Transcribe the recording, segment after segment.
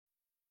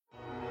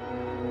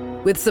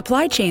With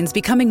supply chains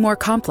becoming more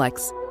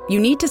complex, you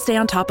need to stay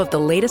on top of the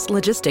latest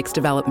logistics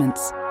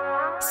developments.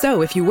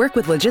 So if you work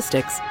with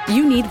logistics,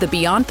 you need the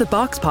Beyond the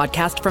Box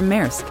podcast from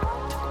Maersk.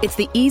 It's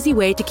the easy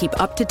way to keep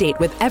up to date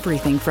with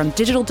everything from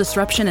digital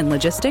disruption in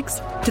logistics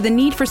to the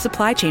need for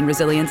supply chain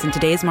resilience in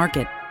today's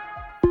market.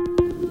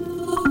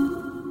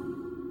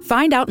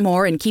 Find out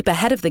more and keep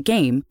ahead of the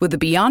game with the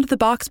Beyond the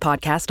Box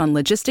podcast on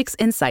logistics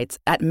insights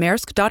at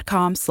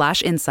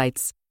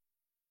maersk.com/insights.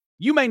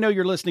 You may know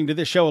you're listening to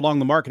this show along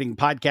the Marketing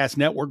Podcast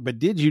Network, but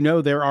did you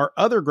know there are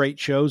other great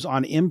shows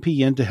on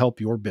MPN to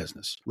help your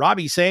business?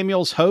 Robbie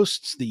Samuels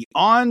hosts the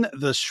On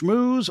the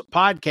Schmooze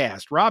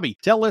podcast. Robbie,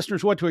 tell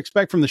listeners what to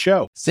expect from the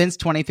show. Since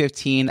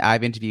 2015,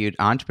 I've interviewed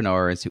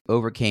entrepreneurs who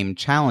overcame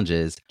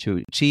challenges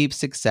to achieve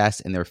success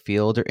in their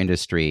field or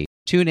industry.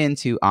 Tune in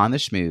to On the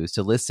Schmooze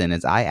to listen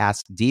as I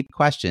ask deep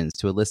questions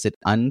to elicit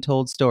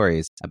untold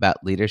stories about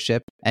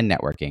leadership and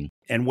networking.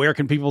 And where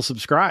can people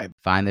subscribe?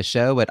 Find the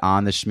show at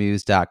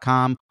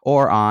ontheschmooze.com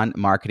or on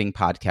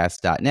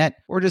marketingpodcast.net,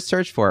 or just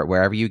search for it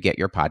wherever you get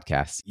your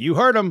podcasts. You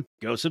heard them.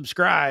 Go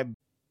subscribe.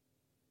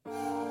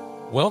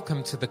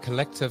 Welcome to the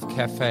Collective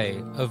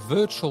Cafe, a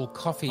virtual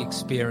coffee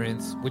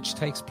experience which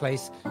takes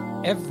place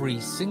every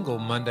single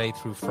Monday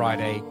through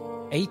Friday,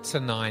 8 to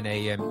 9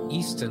 a.m.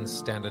 Eastern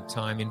Standard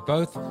Time in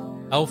both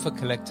Alpha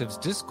Collective's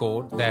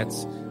Discord,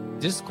 that's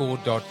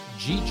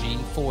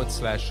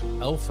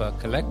discord.gg/Alpha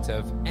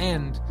Collective,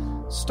 and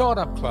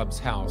Startup Club's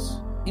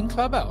house in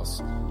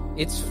Clubhouse.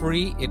 It's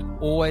free. It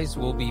always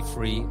will be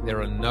free.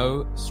 There are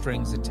no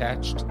strings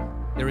attached.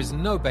 There is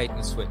no bait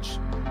and switch.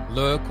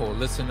 Lurk or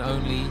listen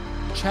only,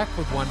 chat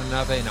with one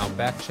another in our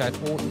back chat,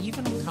 or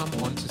even come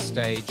onto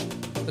stage.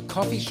 The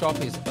coffee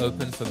shop is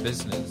open for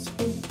business.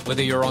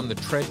 Whether you're on the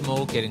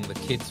treadmill, getting the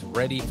kids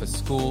ready for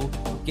school,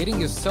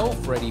 getting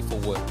yourself ready for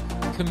work,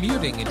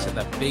 commuting into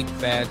the big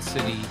bad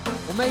city,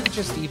 or maybe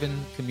just even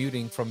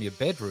commuting from your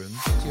bedroom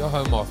to your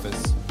home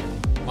office.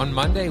 On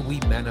Monday, we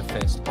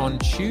manifest. On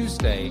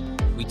Tuesday,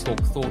 we talk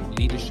thought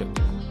leadership.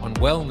 On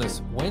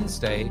Wellness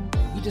Wednesday,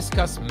 we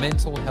discuss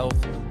mental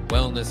health,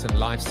 wellness, and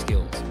life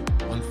skills.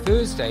 On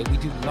Thursday, we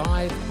do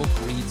live book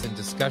reads and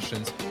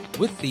discussions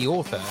with the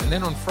author. And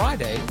then on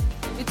Friday,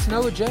 it's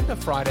No Agenda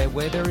Friday,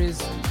 where there is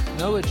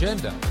no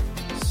agenda.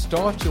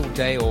 Start your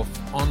day off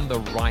on the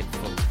right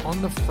foot,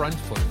 on the front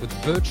foot, with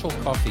virtual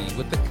coffee,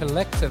 with the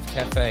Collective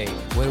Cafe,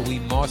 where we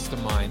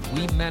mastermind,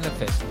 we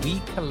manifest,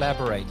 we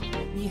collaborate,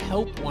 we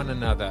help one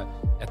another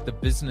at the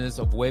business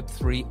of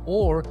Web3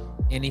 or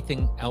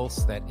anything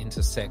else that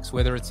intersects,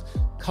 whether it's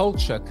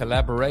culture,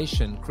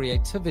 collaboration,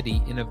 creativity,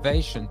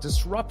 innovation,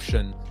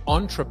 disruption,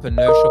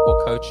 entrepreneurship,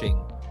 or coaching.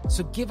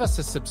 So give us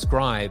a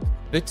subscribe,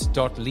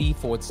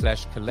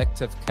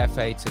 bit.ly/Collective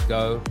Cafe to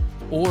go,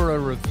 or a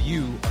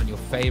review on your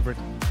favorite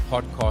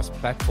podcast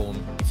platform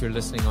if you're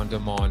listening on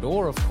demand,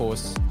 or of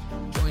course,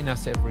 join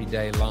us every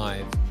day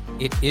live.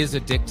 It is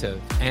addictive,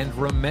 and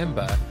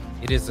remember,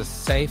 it is a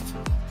safe,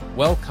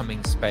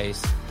 welcoming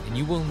space, and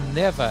you will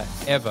never,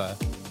 ever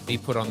be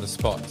put on the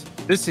spot.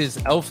 This is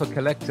Alpha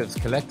Collective's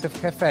Collective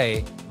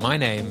Cafe. My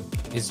name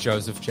is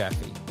Joseph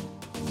Jaffe.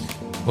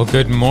 Well,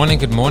 good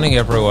morning,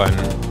 everyone.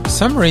 For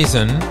some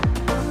reason,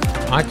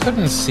 I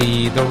couldn't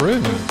see the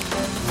room.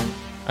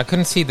 I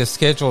couldn't see the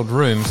scheduled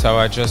room, so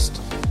I just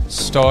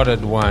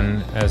started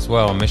one as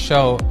well.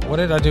 Michelle, what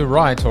did I do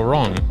right or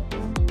wrong?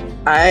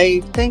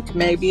 I think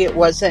maybe it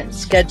wasn't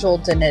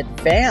scheduled in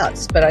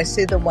advance, but I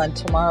see the one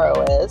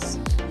tomorrow is.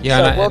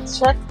 Yeah, so we'll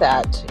check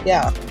that.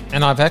 Yeah.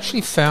 And I've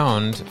actually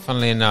found,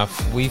 funnily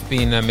enough, we've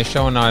been,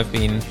 Michelle and I have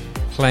been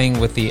playing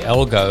with the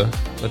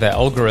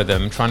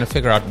algorithm, trying to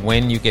figure out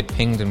when you get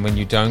pinged and when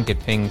you don't get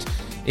pinged.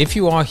 If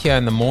you are here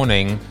in the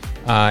morning,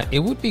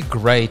 it would be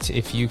great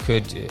if you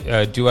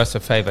could do us a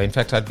favor. In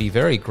fact, I'd be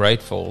very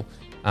grateful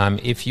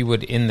if you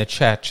would, in the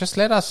chat, just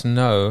let us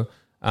know.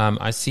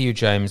 I see you,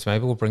 James.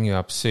 Maybe we'll bring you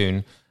up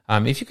soon.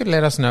 If you could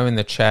let us know in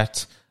the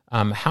chat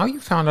how you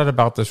found out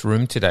about this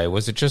room today.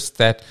 Was it just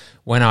that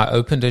when I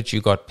opened it, you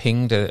got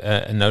pinged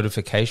a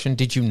notification?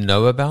 Did you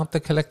know about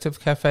the Collective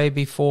Cafe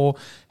before?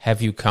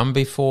 Have you come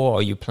before?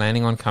 Are you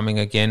planning on coming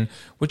again?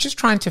 We're just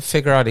trying to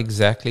figure out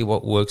exactly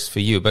what works for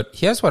you. But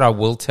here's what I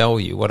will tell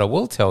you. What I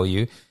will tell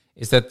you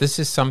is that this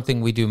is something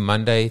we do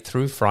Monday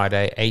through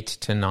Friday, 8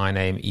 to 9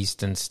 a.m.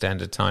 Eastern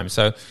Standard Time.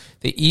 So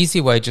the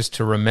easy way just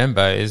to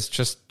remember is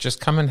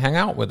just come and hang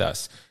out with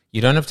us.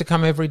 You don't have to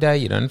come every day.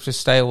 You don't have to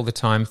stay all the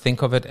time.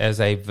 Think of it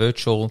as a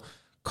virtual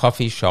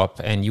coffee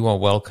shop, and you are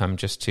welcome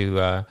just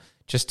to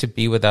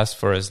be with us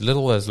for as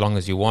long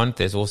as you want.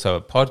 There's also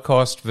a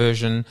podcast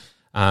version,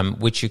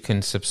 which you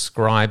can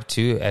subscribe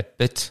to at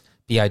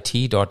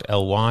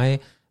bit.ly,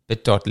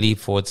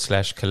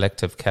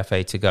 bit.ly/Collective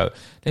Cafe to go.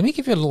 Let me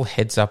give you a little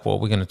heads up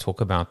what we're going to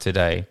talk about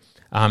today.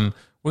 We're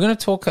going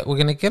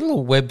to get a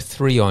little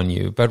Web3 on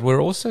you, but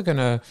we're also going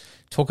to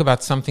talk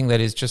about something that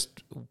is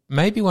just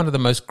maybe one of the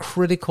most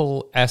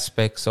critical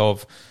aspects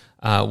of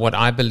what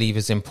I believe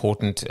is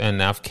important,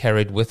 and I've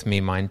carried with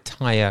me my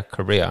entire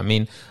career. I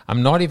mean,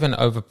 I'm not even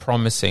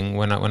over-promising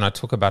when I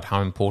talk about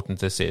how important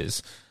this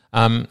is.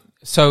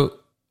 So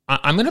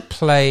I'm going to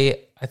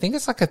play I think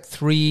it's like a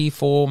 3,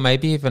 4,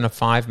 maybe even a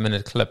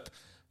 5-minute clip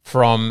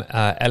from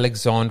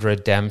Alexandra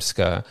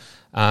Damska.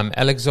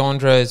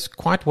 Alexandra is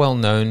quite well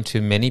known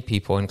to many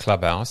people in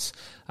Clubhouse.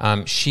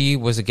 She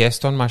was a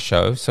guest on my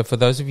show. So for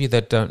those of you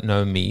that don't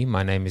know me,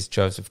 my name is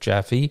Joseph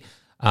Jaffe.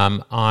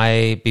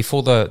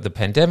 Before the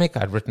pandemic,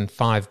 I'd written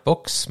 5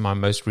 books. My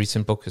most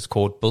recent book is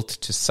called Built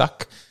to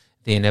Suck: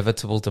 The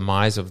Inevitable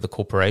Demise of the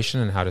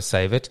Corporation and How to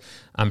Save It.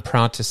 I'm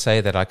proud to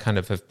say that I kind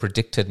of have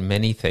predicted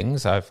many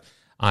things.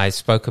 I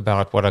spoke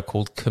about what I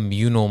called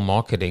communal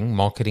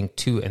marketing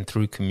to and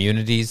through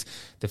communities.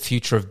 The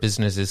future of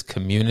business is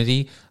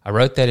community. I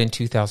wrote that in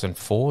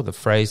 2004. The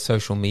phrase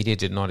social media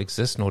did not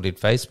exist, nor did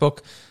Facebook.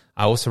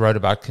 I also wrote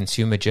about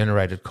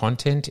consumer-generated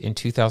content in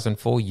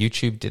 2004.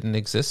 YouTube didn't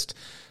exist.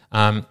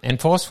 And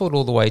fast forward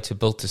all the way to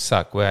Built to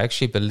Suck, where I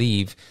actually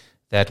believe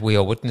that we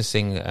are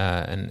witnessing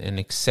an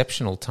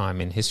exceptional time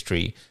in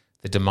history,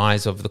 the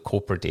demise of the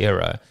corporate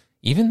era,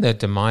 even the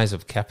demise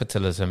of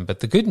capitalism.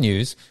 But the good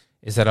news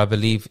is that I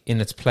believe in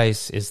its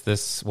place is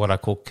this, what I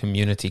call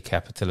community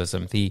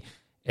capitalism, the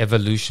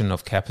evolution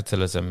of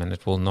capitalism, and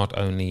it will not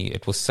only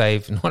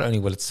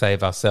will it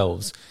save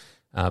ourselves,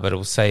 but it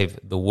will save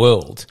the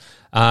world.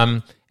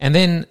 And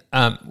then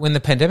when the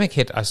pandemic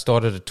hit, I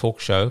started a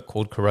talk show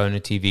called Corona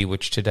TV,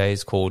 which today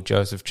is called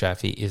Joseph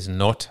Jaffe Is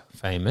Not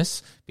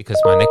Famous, because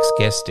my next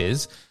guest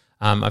is.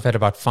 I've had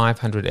about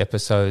 500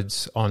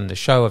 episodes on the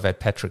show. I've had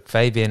Patrick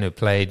Fabian, who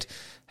played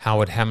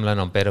Howard Hamlin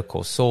on Better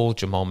Call Saul,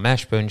 Jamal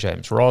Mashburn,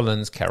 James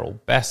Rollins, Carol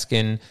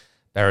Baskin,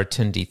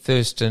 Baratunde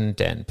Thurston,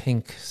 Dan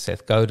Pink,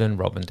 Seth Godin,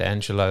 Robin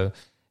D'Angelo,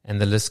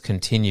 and the list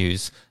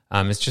continues.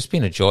 It's just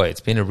been a joy. It's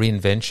been a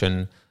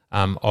reinvention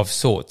of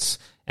sorts.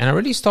 And I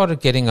really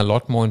started getting a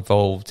lot more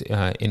involved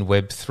in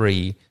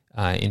Web3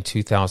 in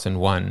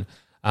 2001.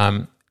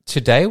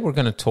 Today, we're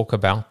going to talk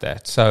about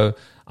that. So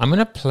I'm going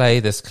to play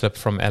this clip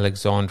from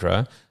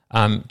Alexandra.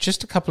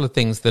 Just a couple of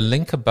things. The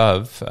link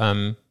above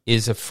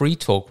is a free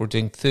talk. We're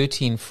doing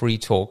 13 free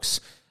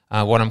talks,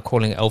 what I'm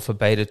calling Alpha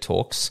Beta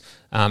Talks.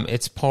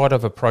 It's part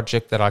of a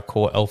project that I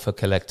call Alpha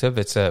Collective.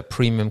 It's a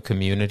premium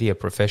community, a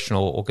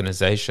professional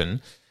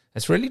organization.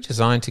 It's really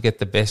designed to get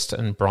the best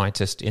and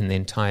brightest in the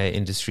entire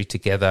industry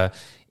together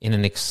in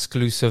an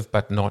exclusive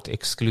but not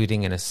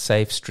excluding, in a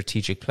safe,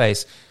 strategic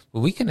place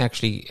where we can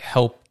actually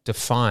help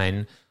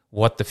define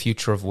what the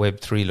future of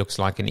Web3 looks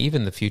like and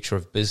even the future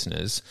of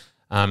business.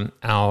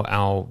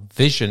 Our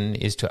vision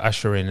is to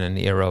usher in an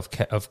era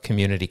of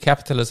community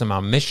capitalism.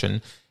 Our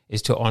mission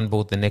is to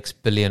onboard the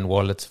next billion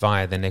wallets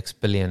via the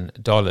next $1 billion.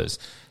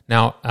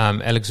 Now,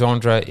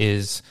 Alexandra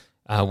is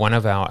one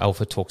of our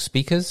Alpha Talk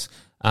speakers,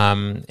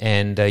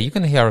 and you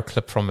can hear a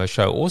clip from her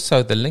show.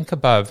 Also, the link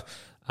above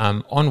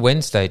on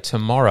Wednesday,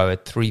 tomorrow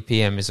at 3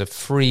 p.m. is a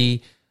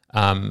free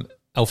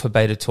Alpha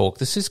Beta Talk.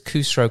 This is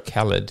Khusro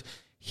Khalid.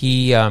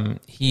 He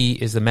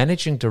is the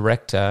managing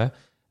director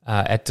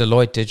at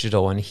Deloitte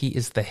Digital, and he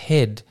is the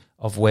head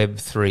of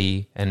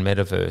Web3 and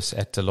Metaverse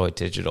at Deloitte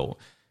Digital.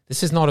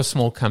 This is not a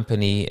small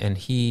company, and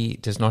he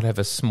does not have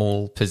a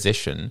small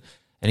position.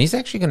 And he's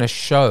actually going to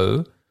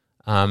show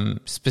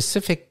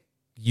specific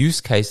use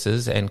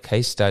cases and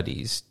case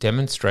studies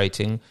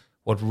demonstrating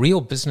what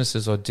real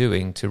businesses are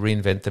doing to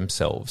reinvent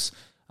themselves.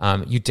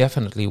 You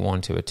definitely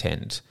want to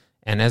attend.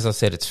 And as I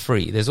said, it's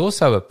free. There's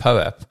also a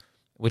POAP,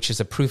 which is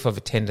a proof of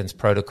attendance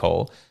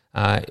protocol.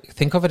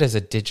 Think of it as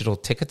a digital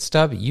ticket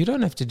stub. You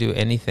don't have to do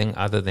anything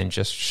other than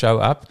just show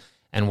up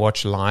and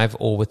watch live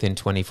all within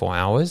 24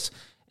 hours.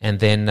 And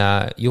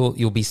then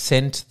you'll be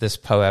sent this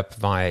POAP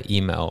via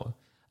email.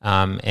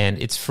 And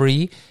it's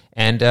free.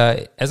 And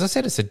as I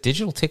said, it's a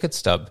digital ticket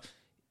stub.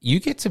 You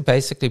get to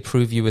basically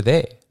prove you were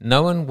there.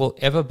 No one will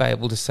ever be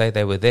able to say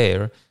they were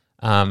there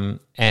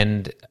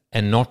and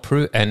not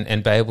prove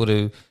and be able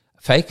to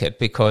fake it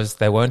because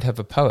they won't have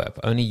a POAP.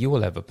 Only you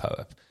will have a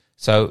POAP.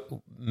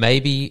 So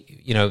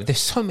maybe, there's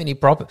so many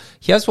problems.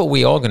 Here's what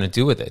we are going to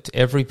do with it.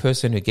 Every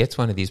person who gets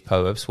one of these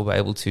POAPs will be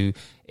able to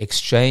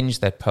exchange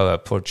that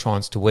POAP for a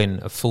chance to win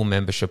a full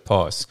membership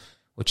pass,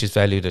 which is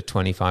valued at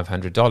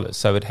 $2,500.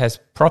 So it has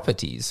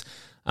properties.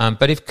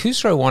 But if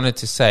Khusro wanted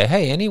to say,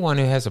 hey, anyone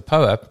who has a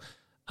POAP,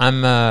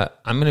 I'm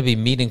going to be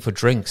meeting for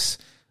drinks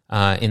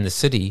in the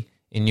city,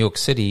 in New York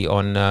City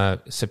on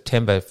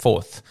September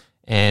 4th.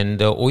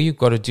 And all you've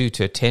got to do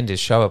to attend is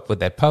show up with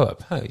that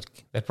POAP. Oh,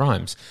 that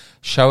rhymes.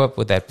 Show up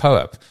with that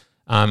POAP.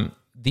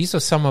 These are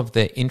some of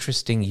the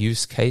interesting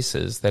use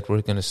cases that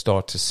we're going to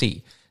start to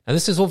see. Now,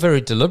 this is all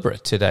very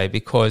deliberate today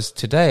because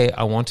today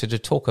I wanted to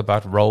talk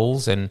about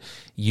roles and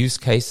use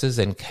cases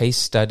and case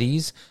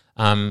studies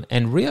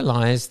and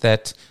realize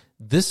that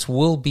this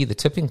will be the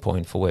tipping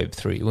point for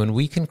Web3 when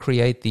we can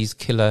create these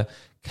killer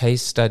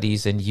case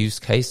studies and use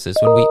cases,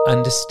 when we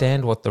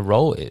understand what the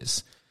role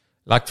is.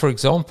 Like, for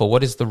example,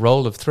 what is the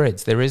role of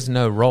Threads? There is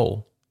no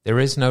role. There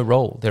is no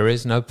role. There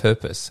is no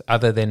purpose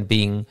other than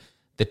being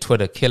the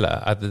Twitter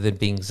killer, other than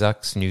being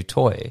Zuck's new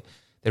toy.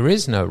 There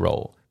is no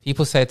role.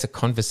 People say it's a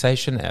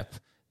conversation app.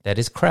 That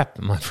is crap,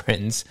 my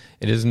friends.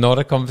 It is not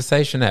a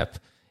conversation app.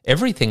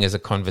 Everything is a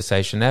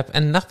conversation app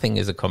and nothing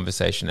is a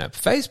conversation app.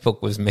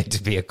 Facebook was meant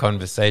to be a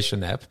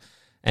conversation app.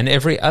 And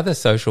every other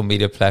social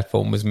media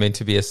platform was meant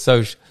to be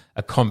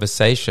a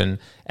conversation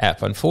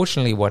app.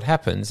 Unfortunately, what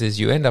happens is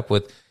you end up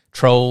with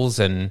trolls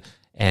and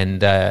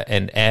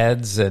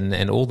ads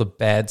and all the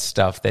bad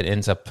stuff that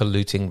ends up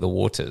polluting the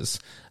waters.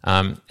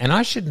 And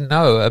I should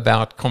know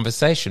about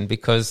conversation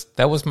because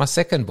that was my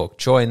second book,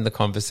 Join the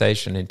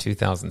Conversation, in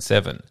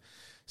 2007.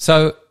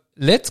 So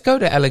let's go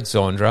to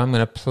Alexandra. I'm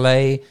going to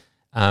play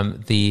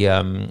I'm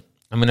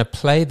going to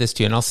play this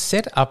to you, and I'll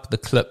set up the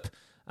clip.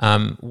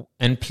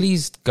 And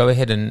please go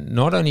ahead and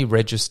not only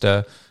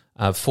register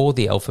for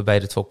the Alpha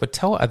Beta Talk, but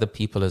tell other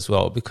people as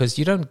well, because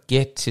you don't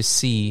get to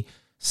see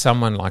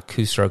someone like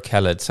Khusro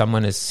Khalid,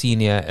 someone as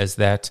senior as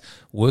that,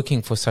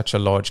 working for such a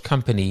large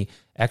company,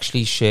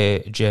 actually share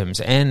gems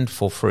and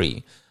for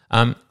free.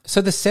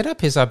 So the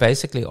setup is I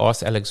basically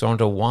asked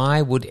Alexandra,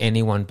 why would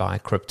anyone buy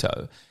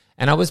crypto?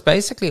 And I was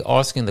basically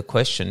asking the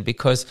question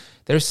because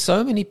there's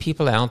so many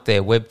people out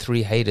there,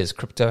 Web3 haters,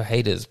 crypto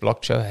haters,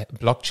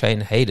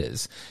 blockchain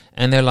haters,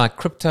 and they're like,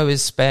 crypto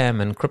is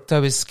spam and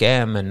crypto is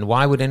scam and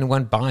why would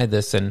anyone buy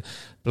this and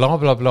blah,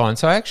 blah, blah. And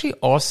so I actually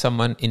asked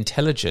someone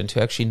intelligent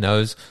who actually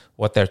knows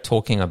what they're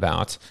talking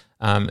about.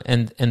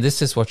 And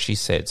this is what she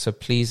said. So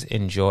please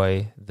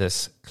enjoy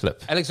this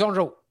clip.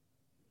 Alexandra,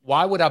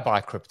 why would I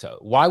buy crypto?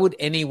 Why would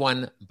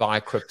anyone buy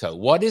crypto?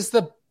 What is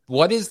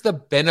the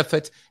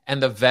benefit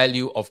and the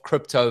value of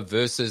crypto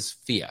versus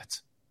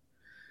fiat?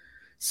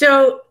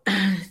 So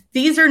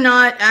these are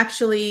not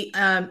actually,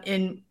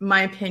 in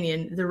my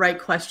opinion, the right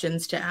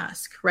questions to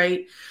ask,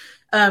 right?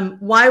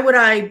 Why would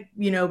I,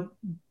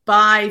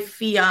 buy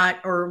fiat,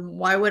 or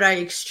why would I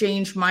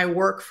exchange my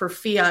work for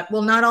fiat?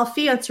 Well, not all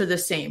fiats are the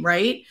same,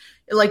 right?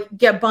 Like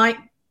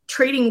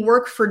trading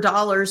work for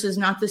dollars is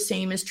not the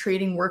same as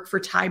trading work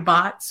for Thai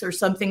bahts or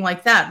something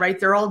like that, right?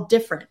 They're all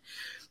different.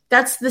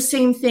 That's the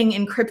same thing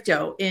in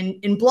crypto. In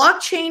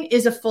blockchain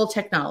is a full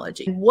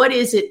technology. What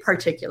is it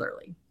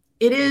particularly?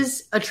 It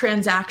is a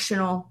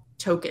transactional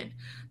token.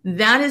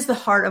 That is the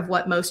heart of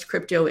what most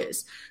crypto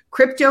is.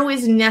 Crypto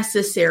is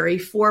necessary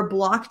for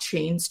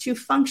blockchains to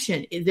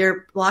function.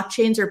 Their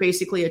blockchains are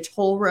basically a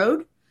toll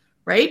road,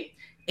 right?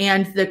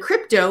 And the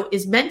crypto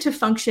is meant to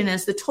function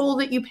as the toll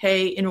that you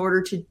pay in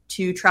order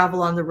to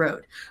travel on the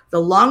road. The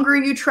longer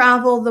you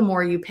travel, the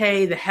more you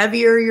pay. The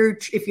heavier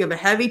if you have a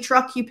heavy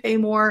truck, you pay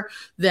more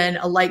than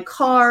a light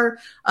car.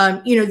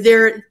 And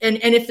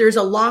if there's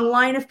a long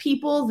line of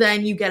people,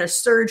 then you get a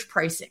surge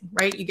pricing,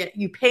 right?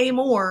 You pay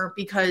more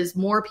because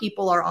more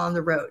people are on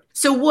the road.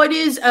 So what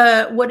is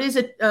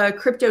a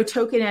crypto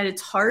token at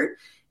its heart?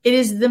 It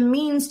is the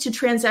means to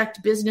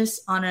transact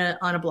business on a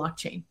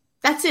blockchain.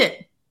 That's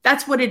it.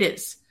 That's what it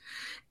is.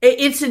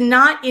 It's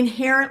not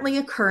inherently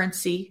a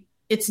currency.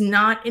 It's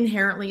not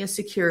inherently a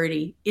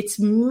security. It's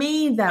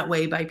made that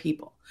way by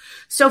people.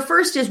 So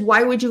first is,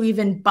 why would you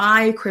even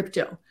buy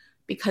crypto?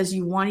 Because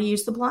you want to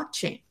use the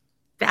blockchain.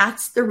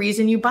 That's the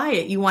reason you buy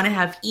it. You want to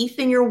have ETH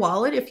in your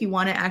wallet if you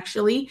want to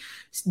actually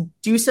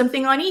do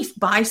something on ETH,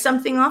 buy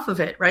something off of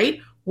it, right?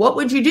 What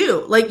would you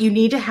do? Like, you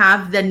need to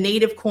have the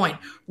native coin.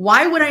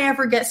 Why would I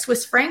ever get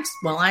Swiss francs?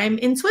 Well, I'm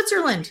in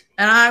Switzerland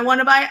and I want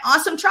to buy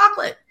awesome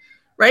chocolate.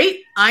 Right?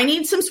 I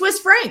need some Swiss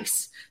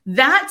francs.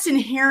 That's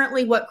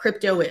inherently what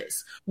crypto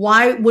is.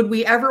 Why would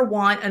we ever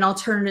want an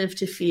alternative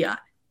to fiat?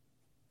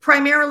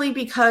 Primarily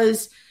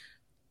because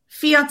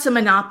fiat's a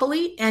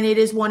monopoly, and it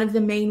is one of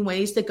the main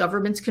ways that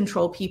governments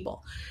control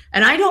people.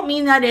 And I don't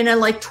mean that in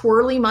a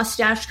twirly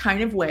mustache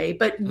kind of way,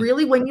 but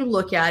really when you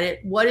look at it,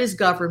 what is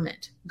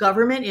government?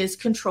 Government is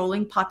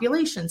controlling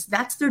populations.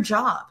 That's their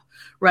job,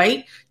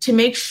 right? To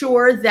make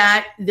sure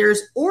that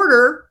there's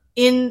order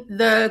in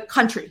the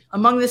country,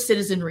 among the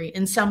citizenry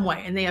in some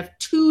way. And they have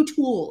two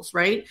tools,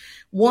 right?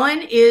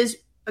 One is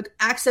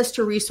access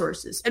to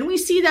resources. And we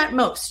see that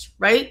most,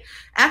 right?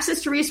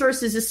 Access to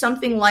resources is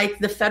something like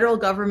the federal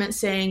government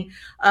saying,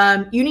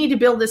 you need to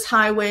build this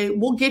highway.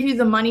 We'll give you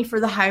the money for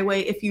the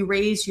highway if you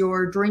raise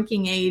your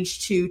drinking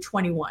age to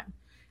 21.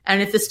 And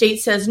if the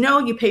state says no,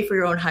 you pay for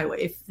your own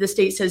highway. If the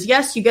state says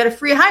yes, you get a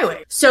free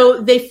highway.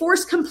 So they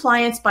force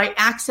compliance by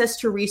access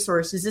to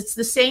resources. It's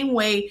the same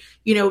way,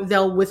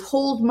 they'll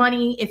withhold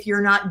money if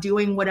you're not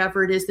doing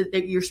whatever it is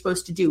that you're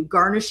supposed to do,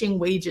 garnishing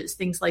wages,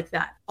 things like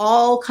that.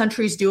 All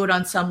countries do it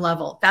on some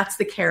level. That's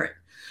the carrot.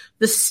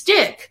 The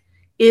stick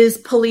is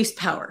police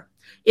power.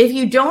 If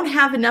you don't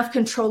have enough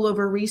control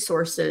over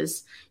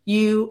resources,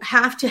 you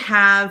have to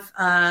have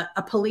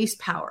a police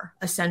power,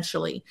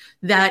 essentially,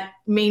 that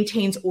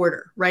maintains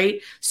order, right?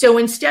 So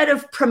instead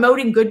of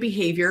promoting good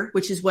behavior,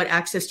 which is what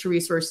access to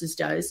resources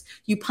does,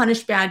 you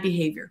punish bad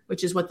behavior,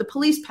 which is what the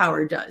police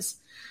power does.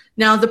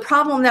 Now, the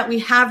problem that we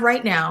have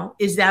right now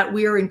is that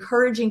we are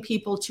encouraging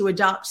people to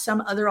adopt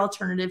some other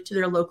alternative to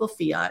their local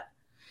fiat,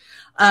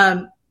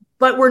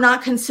 but we're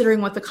not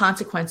considering what the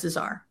consequences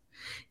are.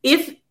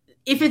 If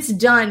it's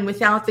done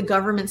without the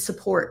government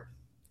support,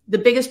 the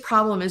biggest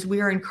problem is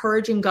we are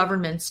encouraging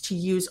governments to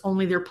use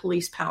only their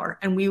police power,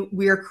 and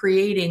we are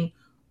creating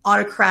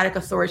autocratic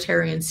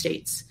authoritarian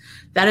states.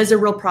 That is a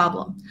real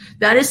problem.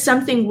 That is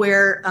something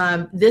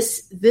where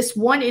this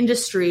one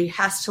industry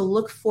has to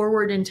look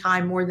forward in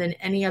time more than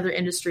any other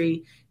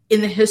industry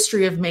in the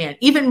history of man,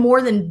 even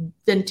more than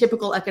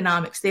typical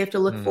economics. They have to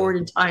look forward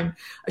in time,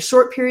 a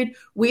short period.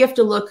 We have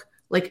to look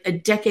like a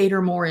decade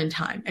or more in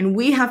time. And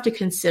we have to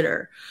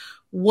consider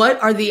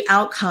what are the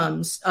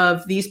outcomes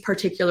of these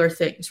particular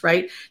things,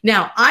 right?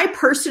 Now, I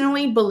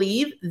personally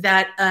believe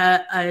that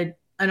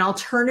an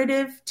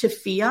alternative to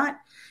fiat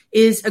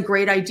is a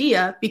great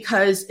idea,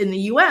 because in the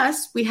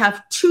US, we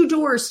have two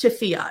doors to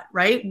fiat,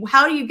 right?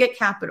 How do you get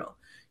capital?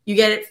 You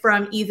get it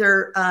from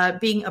either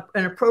being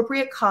an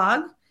appropriate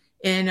cog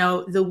in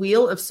the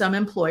wheel of some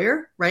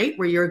employer, right?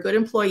 Where you're a good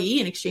employee,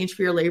 in exchange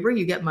for your labor,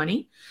 you get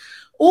money.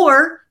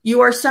 Or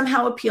you are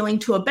somehow appealing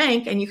to a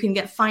bank and you can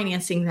get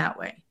financing that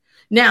way.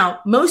 Now,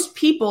 most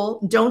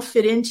people don't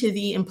fit into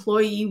the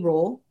employee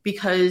role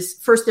because,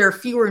 first, there are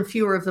fewer and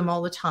fewer of them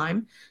all the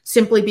time,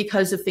 simply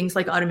because of things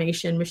like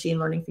automation, machine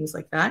learning, things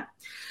like that.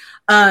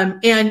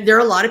 And there are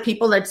a lot of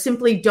people that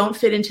simply don't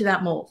fit into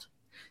that mold.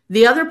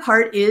 The other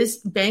part is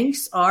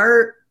banks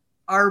are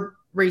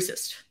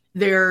racist.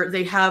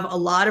 They have a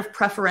lot of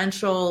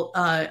preferential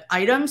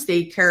items.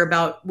 They care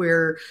about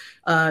where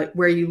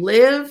you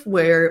live,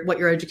 what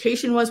your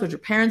education was, what your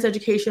parents'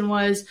 education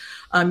was,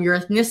 your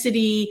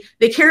ethnicity.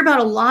 They care about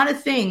a lot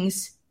of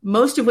things,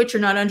 most of which are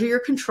not under your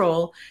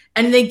control,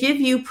 and they give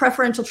you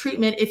preferential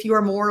treatment if you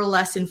are more or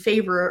less in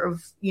favor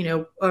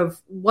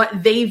of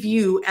what they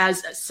view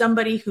as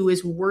somebody who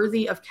is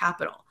worthy of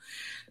capital.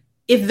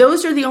 If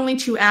those are the only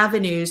two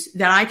avenues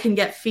that I can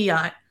get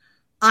fiat,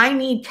 I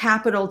need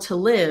capital to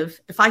live.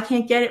 If I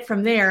can't get it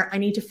from there, I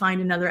need to find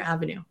another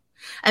avenue.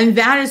 And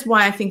that is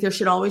why I think there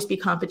should always be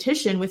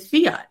competition with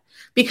fiat,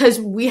 because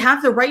we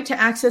have the right to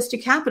access to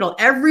capital.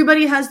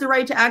 Everybody has the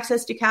right to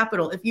access to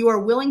capital. If you are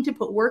willing to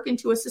put work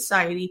into a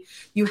society,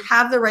 you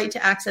have the right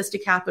to access to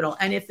capital.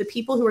 And if the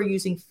people who are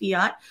using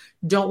fiat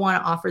don't want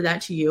to offer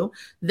that to you,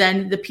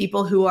 then the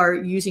people who are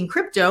using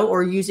crypto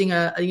or using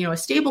a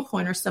stable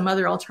coin or some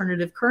other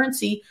alternative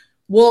currency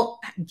will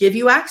give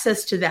you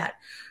access to that.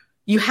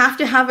 You have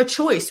to have a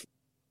choice.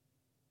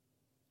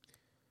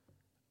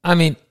 I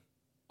mean,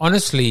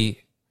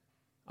 honestly,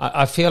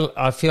 I feel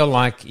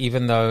like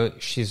even though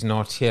she's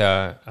not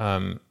here,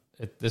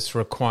 this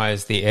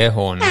requires the air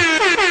horn.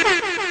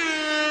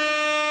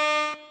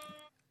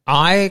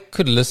 I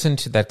could listen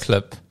to that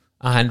clip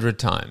 100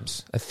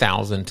 times,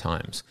 1,000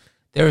 times.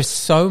 There is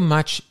so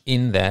much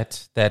in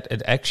that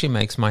it actually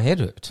makes my head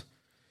hurt.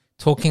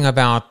 Talking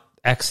about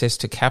access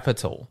to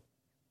capital.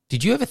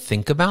 Did you ever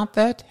think about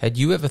that? Had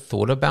you ever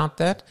thought about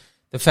that?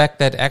 The fact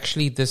that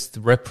actually this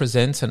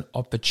represents an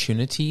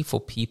opportunity for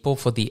people,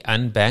 for the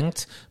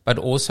unbanked, but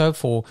also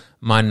for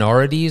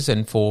minorities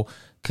and for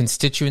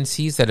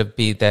constituencies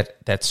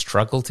that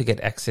struggle to get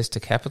access to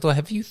capital.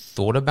 Have you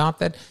thought about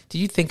that? Did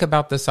you think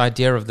about this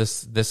idea of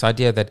this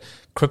idea that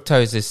crypto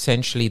is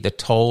essentially the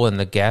toll and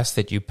the gas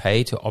that you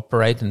pay to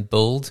operate and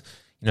build,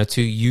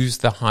 to use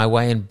the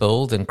highway and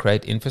build and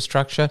create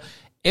infrastructure?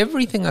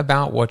 Everything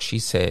about what she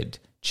said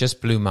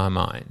just blew my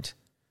mind.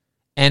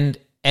 And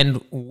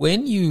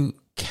when you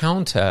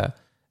counter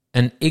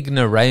an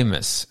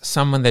ignoramus,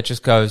 someone that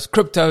just goes,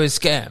 crypto is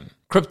scam,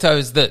 crypto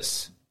is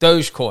this,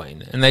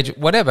 Dogecoin, and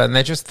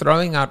they're just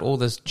throwing out all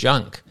this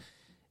junk.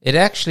 It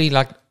actually,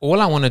 all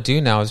I want to do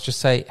now is just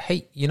say,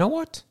 hey, you know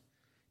what?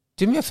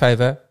 Do me a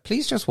favor,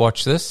 please just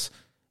watch this,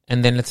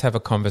 and then let's have a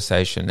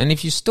conversation. And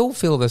if you still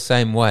feel the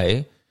same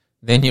way,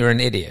 then you're an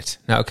idiot.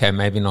 Now, okay,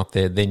 maybe not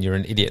then you're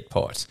an idiot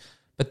part.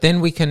 But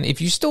then we can,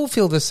 if you still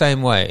feel the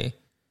same way,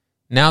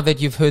 now that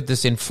you've heard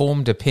this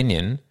informed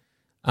opinion,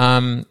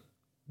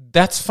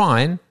 that's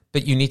fine,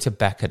 but you need to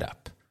back it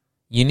up.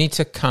 You need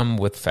to come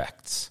with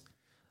facts.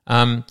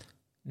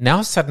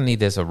 Now suddenly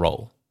there's a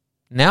role.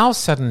 Now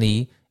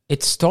suddenly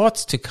it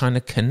starts to kind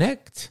of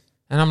connect.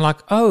 And I'm like,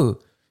 oh,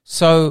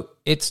 so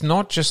it's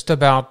not just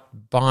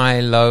about buy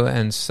low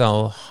and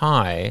sell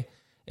high.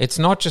 It's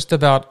not just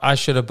about I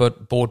should have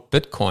bought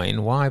Bitcoin.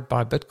 Why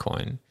buy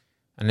Bitcoin?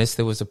 Unless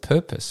there was a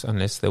purpose,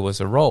 unless there was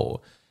a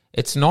role.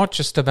 It's not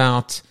just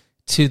about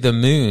to the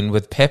moon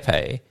with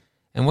Pepe.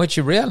 And what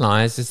you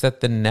realize is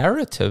that the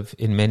narrative,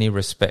 in many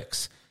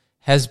respects,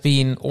 has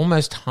been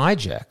almost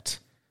hijacked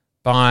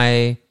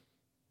by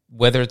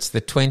whether it's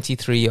the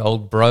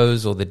 23-year-old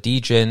bros or the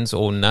degens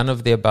or none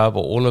of the above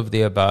or all of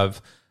the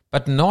above,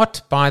 but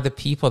not by the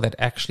people that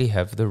actually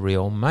have the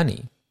real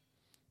money.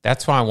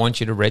 That's why I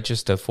want you to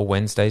register for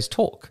Wednesday's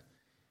talk,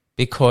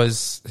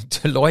 because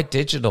Deloitte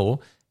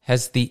Digital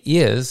has the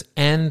ears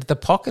and the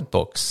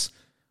pocketbooks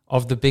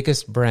of the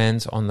biggest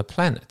brands on the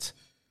planet.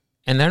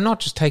 And they're not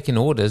just taking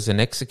orders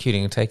and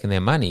executing and taking their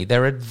money.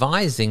 They're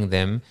advising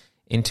them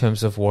in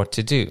terms of what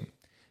to do.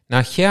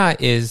 Now, here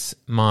is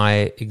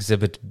my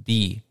Exhibit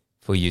B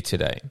for you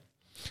today.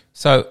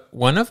 So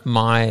one of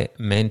my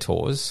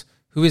mentors,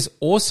 who is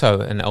also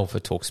an Alpha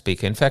Talk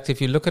speaker. In fact,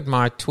 if you look at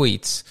my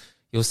tweets,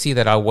 you'll see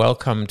that I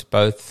welcomed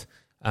both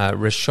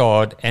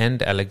Rashad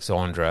and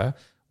Alexandra.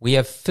 We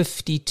have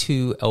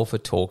 52 Alpha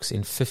Talks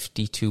in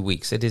 52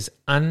 weeks. It is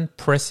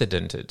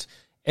unprecedented.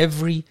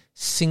 Every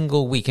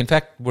single week. In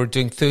fact, we're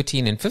doing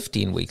 13 and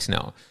 15 weeks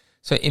now.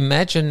 So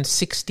imagine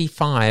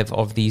 65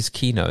 of these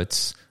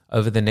keynotes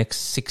over the next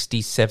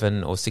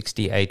 67 or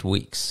 68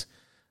 weeks.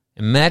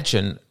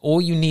 Imagine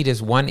all you need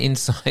is one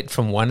insight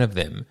from one of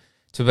them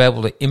to be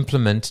able to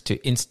implement, to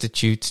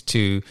institute,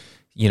 to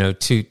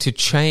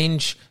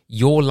change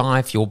your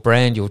life, your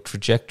brand, your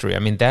trajectory. I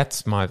mean,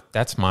 that's my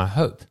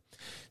hope.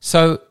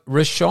 So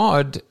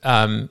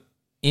Rashad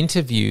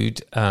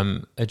interviewed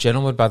a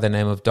gentleman by the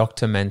name of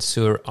Dr.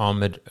 Mansoor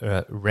Ahmed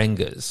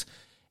Rengers,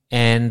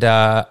 and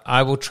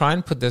I will try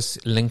and put this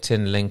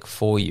LinkedIn link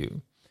for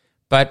you.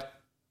 But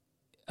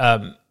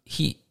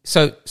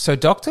So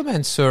Dr.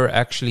 Mansoor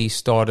actually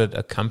started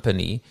a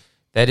company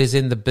that is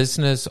in the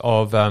business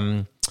of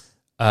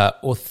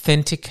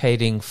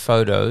authenticating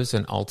photos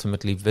and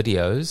ultimately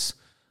videos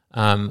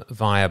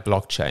via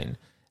blockchain.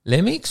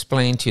 Let me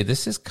explain to you.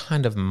 This is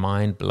kind of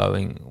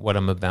mind-blowing what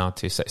I'm about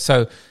to say.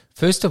 So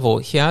first of all,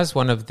 here's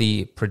one of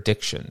the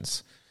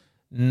predictions.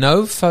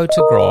 No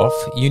photograph,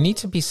 you need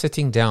to be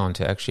sitting down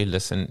to actually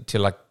listen,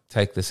 to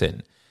take this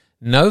in.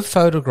 No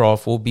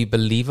photograph will be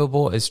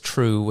believable as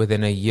true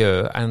within a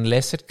year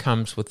unless it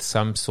comes with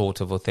some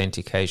sort of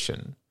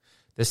authentication.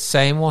 The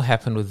same will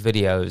happen with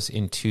videos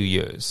in 2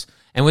 years.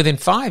 And within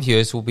 5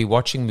 years, we'll be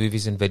watching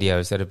movies and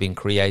videos that have been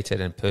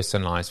created and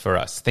personalized for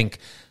us. Think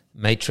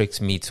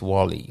Matrix meets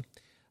WALL-E.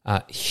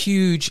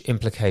 Huge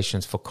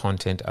implications for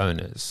content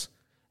owners,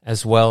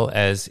 as well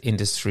as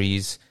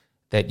industries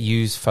that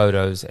use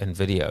photos and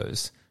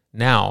videos.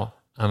 Now,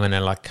 I'm going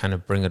to kind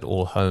of bring it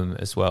all home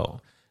as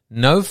well.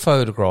 No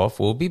photograph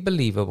will be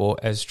believable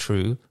as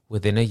true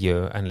within a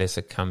year unless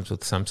it comes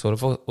with some sort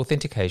of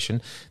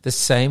authentication. The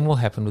same will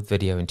happen with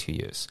video in 2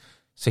 years.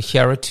 So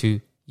here are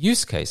 2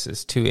 use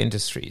cases, 2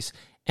 industries,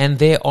 and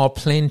there are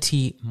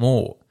plenty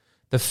more.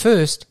 The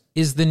first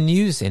is the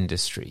news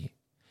industry.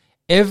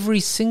 Every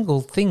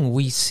single thing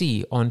we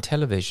see on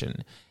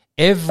television,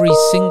 every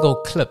single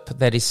clip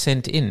that is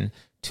sent in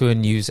to a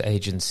news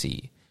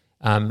agency,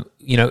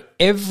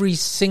 every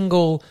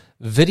single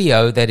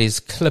video that is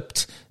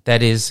clipped,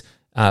 that is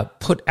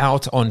put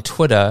out on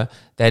Twitter,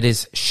 that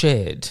is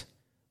shared,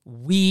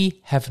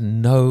 we have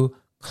no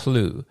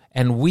clue.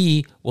 And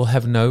we will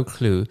have no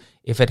clue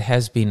if it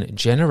has been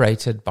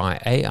generated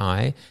by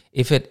AI,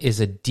 if it is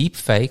a deep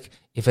fake,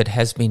 if it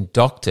has been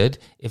doctored,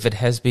 if it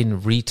has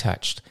been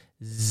retouched.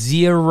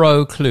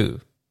 Zero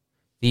clue.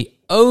 The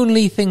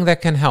only thing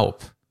that can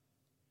help,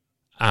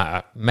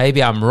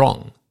 maybe I'm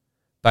wrong,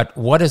 but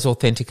what does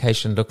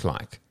authentication look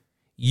like?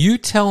 You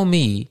tell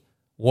me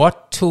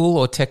what tool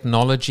or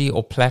technology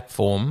or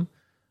platform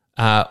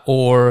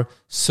or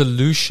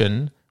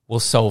solution will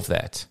solve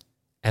that.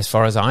 As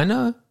far as I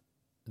know,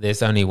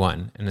 there's only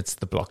one, and it's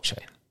the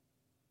blockchain.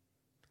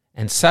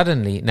 And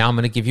suddenly, now I'm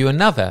going to give you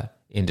another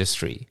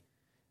industry.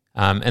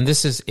 And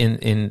this is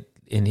in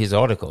his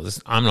article.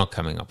 I'm not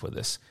coming up with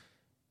this.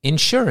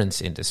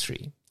 Insurance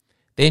industry.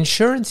 The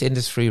insurance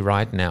industry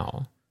right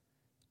now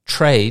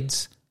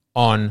trades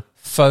on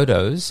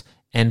photos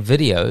and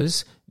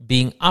videos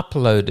being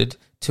uploaded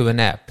to an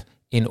app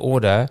in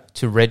order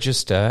to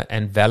register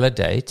and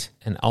validate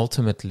and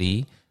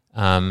ultimately,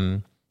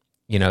 or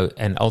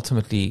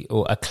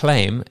a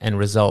claim and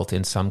result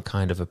in some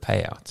kind of a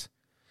payout.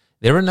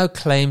 There are no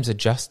claims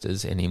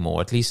adjusters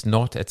anymore, at least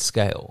not at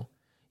scale.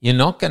 You're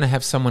not going to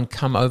have someone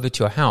come over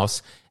to your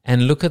house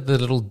and look at the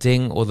little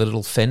ding or the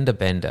little fender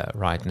bender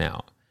right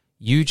now.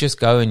 You just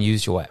go and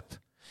use your app.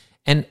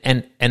 And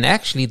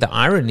actually the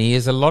irony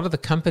is a lot of the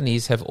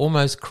companies have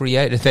almost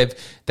created,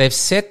 they've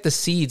set the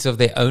seeds of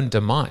their own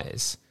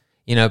demise.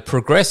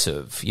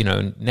 Progressive,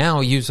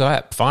 now use our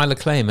app, file a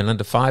claim in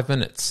under 5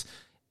 minutes.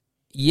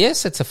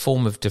 Yes, it's a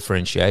form of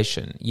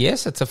differentiation.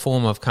 Yes, it's a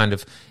form of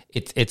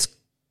it's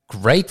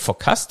great for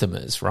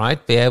customers,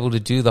 right? Be able to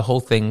do the whole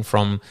thing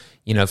from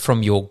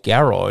your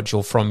garage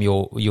or from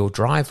your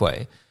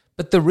driveway.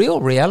 But the real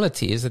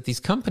reality is that these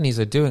companies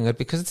are doing it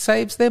because it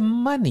saves them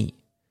money.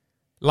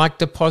 Like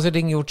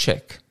depositing your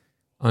check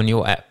on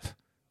your app,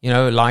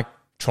 like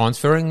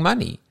transferring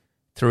money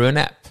through an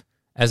app,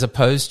 as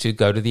opposed to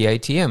go to the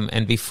ATM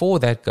and before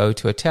that go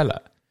to a teller.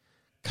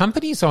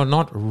 Companies are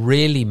not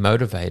really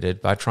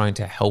motivated by trying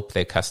to help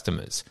their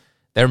customers.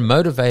 They're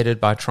motivated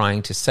by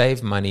trying to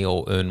save money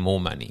or earn more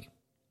money.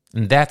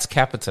 And that's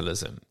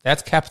capitalism.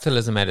 That's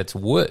capitalism at its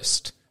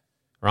worst,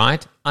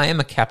 right? I am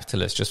a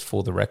capitalist, just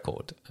for the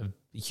record, a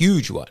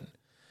huge one.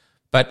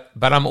 But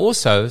I'm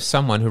also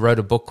someone who wrote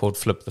a book called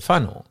Flip the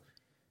Funnel,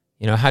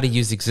 how to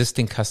use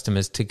existing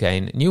customers to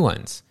gain new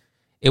ones.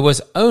 It was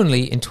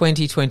only in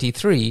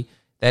 2023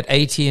 that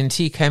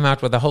AT&T came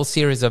out with a whole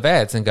series of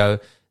ads and go,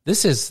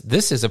 this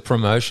is a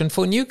promotion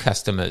for new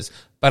customers,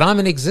 but I'm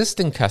an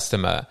existing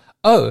customer.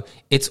 Oh,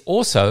 it's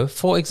also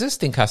for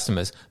existing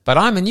customers, but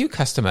I'm a new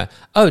customer.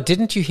 Oh,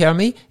 didn't you hear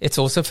me? It's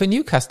also for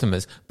new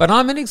customers, but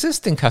I'm an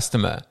existing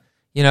customer.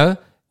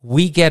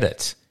 We get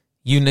it.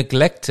 You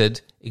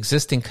neglected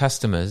existing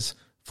customers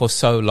for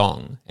so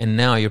long, and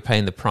now you're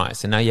paying the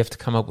price. And now you have to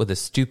come up with a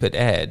stupid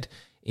ad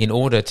in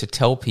order to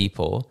tell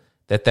people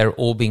that they're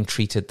all being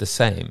treated the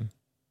same.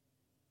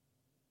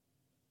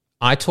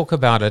 I talk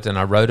about it, and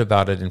I wrote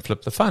about it in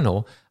Flip the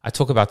Funnel. I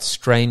talk about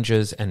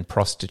strangers and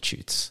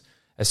prostitutes.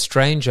 A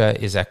stranger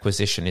is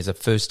acquisition, is a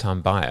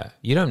first-time buyer.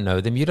 You don't know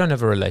them. You don't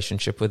have a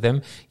relationship with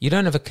them. You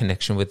don't have a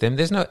connection with them.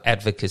 There's no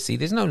advocacy.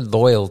 There's no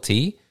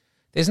loyalty.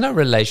 There's no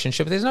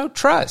relationship. There's no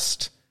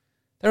trust.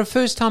 They're a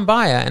first-time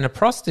buyer, and a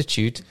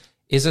prostitute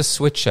is a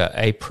switcher,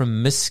 a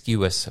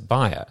promiscuous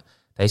buyer.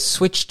 They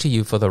switch to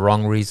you for the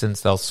wrong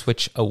reasons. They'll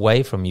switch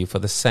away from you for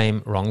the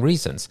same wrong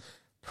reasons.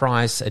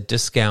 Price, a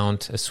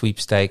discount, a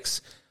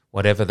sweepstakes,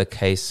 whatever the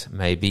case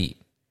may be.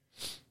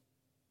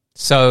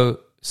 So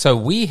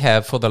we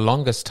have, for the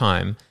longest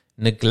time,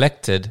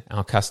 neglected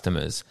our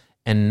customers,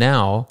 and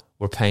now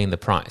we're paying the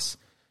price.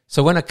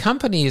 So when a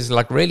company is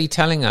like really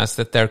telling us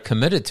that they're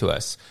committed to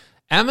us,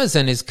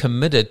 Amazon is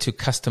committed to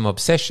customer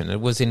obsession.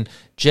 It was in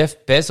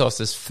Jeff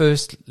Bezos'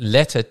 first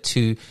letter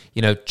to,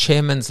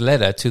 chairman's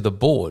letter to the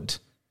board.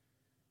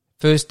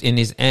 First in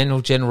his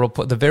annual general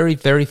report, the very,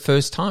 very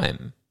first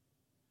time.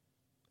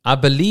 I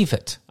believe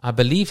it. I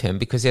believe him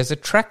because he has a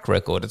track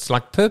record. It's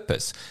like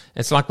purpose.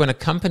 It's like when a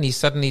company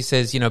suddenly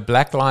says,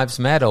 Black Lives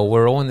Matter, or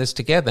we're all in this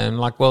together. And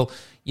like, well,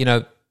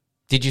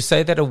 did you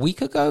say that a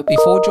week ago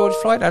before George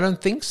Floyd? I don't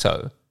think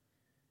so.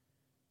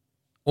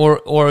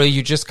 Or are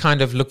you just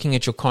kind of looking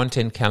at your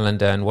content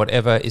calendar and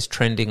whatever is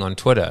trending on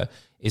Twitter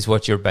is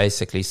what you're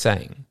basically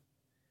saying?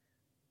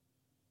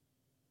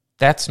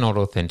 That's not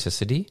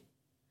authenticity.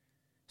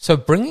 So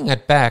bringing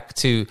it back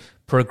to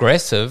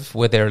Progressive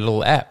with their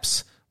little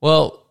apps,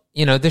 well,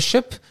 the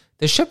ship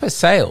has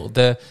sailed.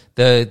 The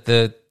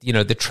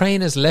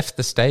train has left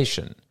the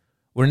station.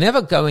 We're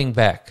never going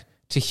back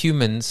to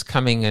humans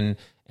coming and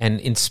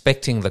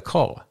inspecting the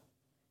car.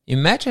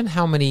 Imagine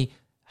how many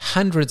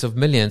hundreds of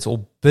millions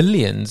or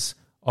billions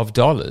of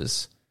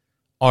dollars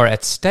are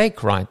at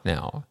stake right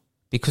now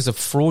because of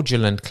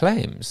fraudulent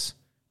claims,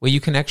 where you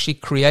can actually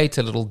create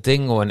a little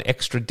ding or an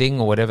extra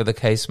ding or whatever the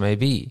case may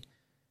be.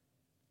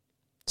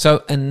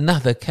 So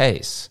another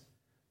case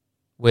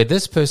where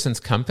this person's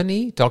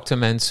company, Dr.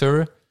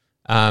 Mansour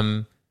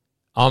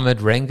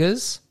Ahmed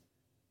Rengers,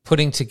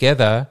 putting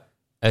together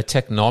a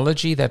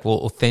technology that will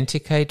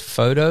authenticate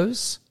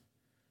photos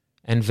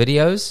and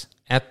videos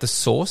at the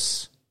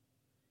source.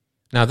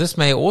 Now, this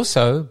may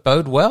also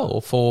bode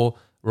well for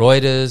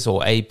Reuters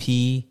or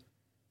AP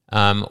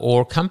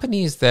or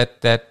companies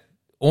that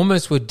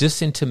almost were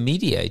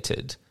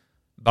disintermediated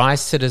by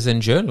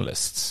citizen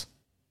journalists.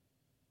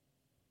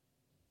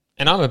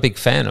 And I'm a big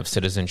fan of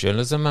citizen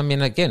journalism. I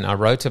mean, again, I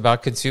wrote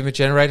about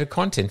consumer-generated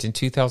content in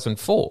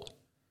 2004.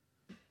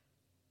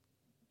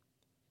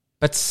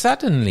 But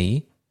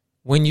suddenly,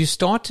 when you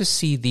start to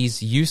see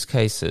these use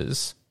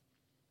cases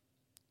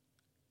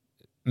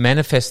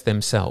manifest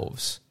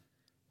themselves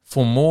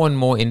for more and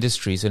more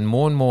industries and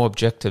more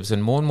objectives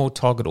and more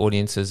target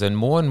audiences and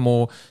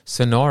more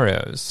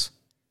scenarios,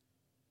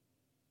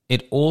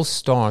 it all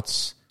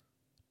starts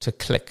to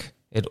click.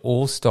 It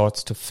all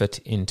starts to fit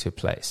into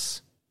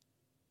place.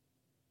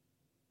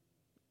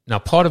 Now,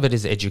 part of it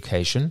is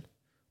education.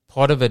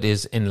 Part of it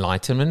is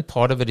enlightenment.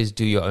 Part of it is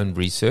do your own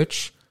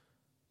research.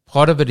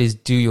 Part of it is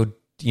do your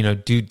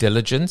due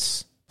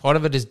diligence. Part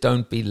of it is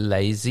don't be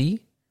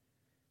lazy.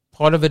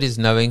 Part of it is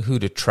knowing who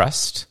to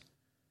trust,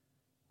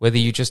 whether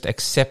you just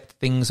accept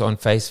things on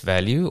face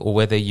value or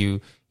whether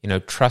you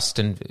trust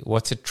and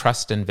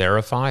trust and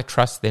verify,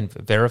 trust then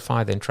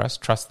verify then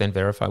trust then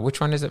verify.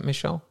 Which one is it,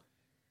 Michelle?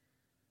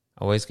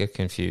 I always get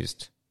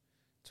confused.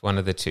 It's one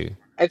of the two.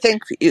 I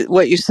think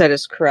what you said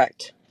is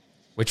correct.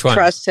 Which one?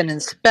 Trust and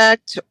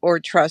inspect or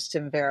trust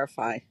and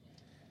verify.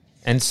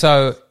 And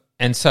so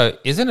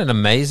isn't it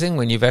amazing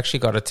when you've actually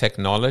got a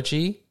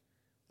technology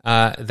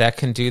that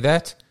can do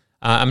that?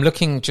 I'm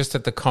looking just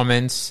at the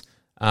comments,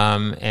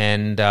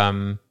 and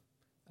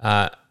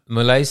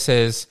Mulay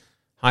says,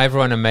 "Hi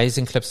everyone,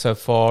 amazing clip so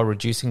far.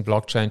 Reducing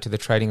blockchain to the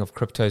trading of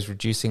cryptos,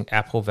 reducing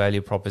Apple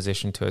value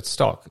proposition to its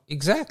stock."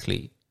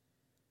 Exactly.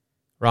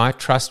 Right?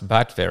 Trust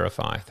but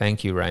verify.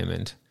 Thank you,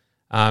 Raymond.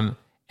 And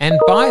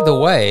by the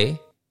way,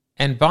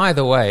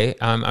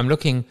 I'm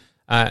looking.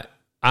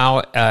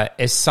 Our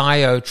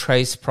SIO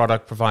Trace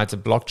product provides a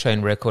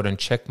blockchain record and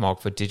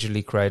checkmark for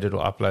digitally created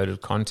or uploaded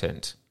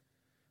content.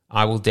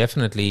 I will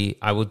definitely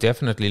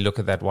look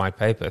at that white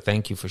paper.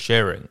 Thank you for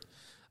sharing.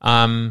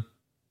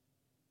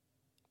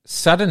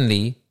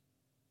 Suddenly,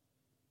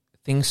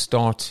 things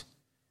start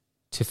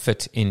to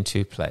fit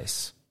into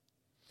place.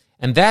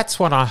 And that's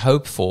what I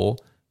hope for,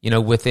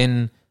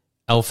 within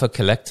Alpha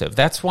Collective.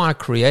 That's why I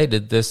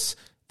created this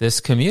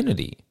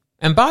community.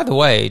 And by the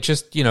way,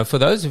 just, for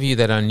those of you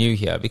that are new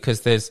here,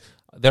 because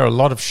there are a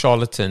lot of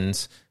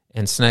charlatans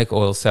and snake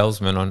oil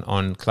salesmen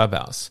on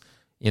Clubhouse.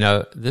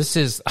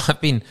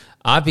 I've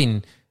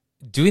been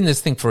doing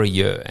this thing for a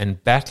year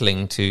and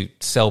battling to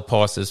sell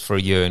passes for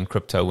a year in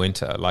crypto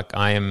winter. Like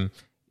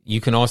you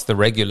can ask the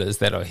regulars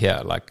that are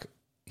here,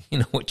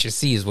 what you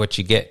see is what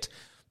you get.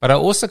 But I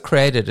also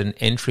created an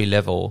entry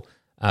level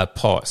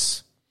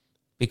pass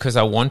because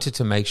I wanted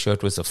to make sure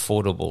it was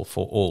affordable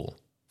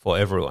for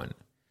everyone.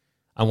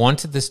 I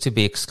wanted this to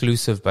be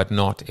exclusive but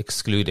not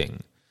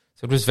excluding.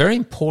 So it was very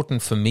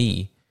important for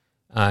me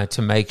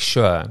to make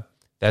sure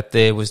that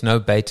there was no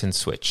bait and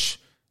switch,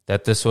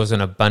 that this was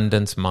an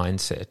abundance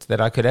mindset, that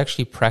I could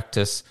actually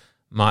practice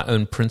my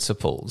own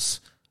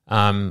principles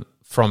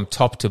from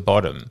top to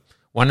bottom.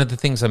 One of the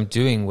things I'm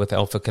doing with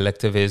Alpha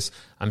Collective is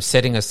I'm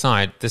setting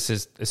aside, this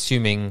is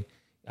assuming,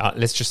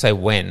 let's just say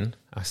when,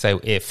 I say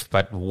if,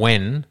 but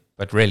when,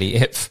 but really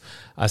if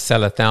I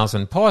sell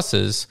 1,000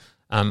 passes,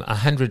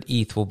 100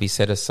 ETH will be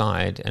set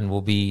aside and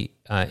will be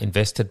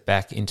invested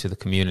back into the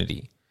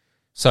community.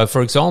 So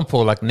for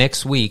example, like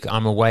next week,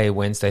 I'm away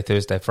Wednesday,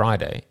 Thursday,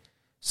 Friday.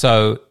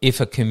 So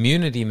if a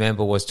community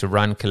member was to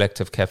run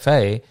Collective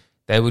Cafe,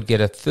 they would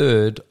get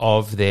 1/3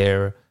 of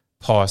their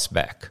pass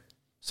back.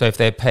 So if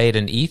they paid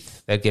an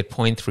ETH, they'd get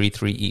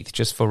 0.33 ETH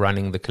just for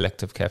running the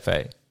Collective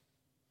Cafe.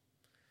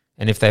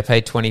 And if they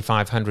paid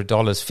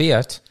 $2,500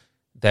 fiat,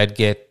 they'd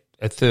get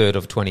 1/3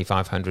 of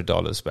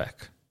 $2,500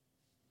 back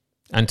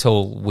until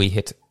we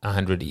hit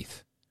 100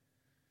 ETH.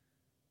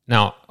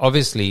 Now,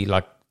 obviously,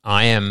 like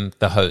I am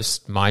the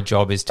host, my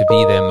job is to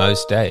be there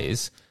most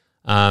days.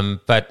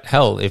 But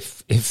hell,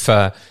 if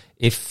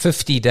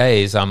 50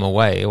 days I'm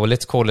away, or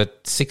let's call it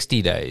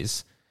 60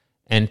 days,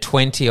 and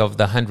 20 of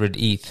the 100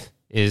 ETH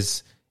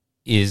is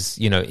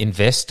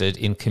invested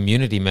in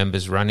community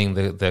members running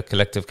the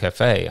Collective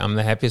Cafe, I'm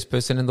the happiest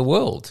person in the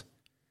world.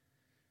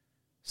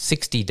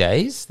 60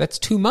 days? That's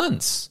 2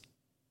 months.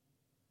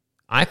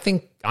 I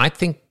think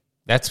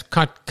that's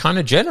kind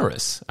of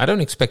generous. I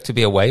don't expect to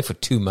be away for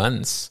 2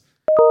 months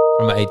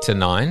from 8 to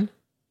 9.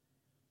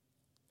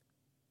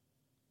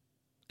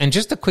 And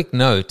just a quick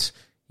note,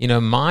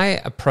 my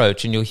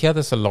approach, and you'll hear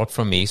this a lot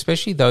from me,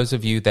 especially those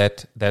of you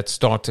that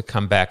start to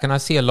come back. And I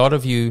see a lot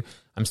of you,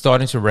 I'm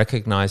starting to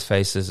recognize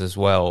faces as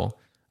well.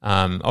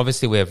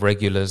 Obviously, we have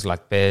regulars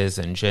like Bez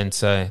and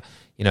Jensa,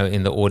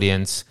 in the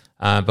audience.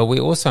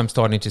 But I'm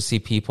starting to see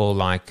people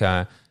like,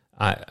 I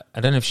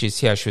don't know if she's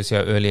here, she was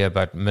here earlier,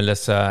 but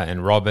Melissa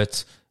and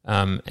Robert.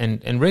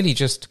 And really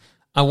just,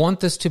 I want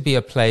this to be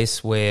a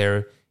place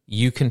where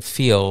you can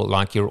feel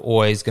like you're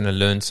always going to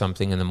learn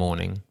something in the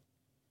morning.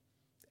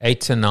 8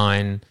 to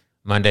 9,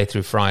 Monday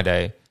through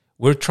Friday.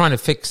 We're trying to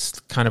fix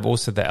kind of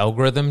also the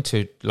algorithm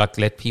to like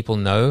let people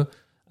know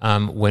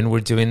when we're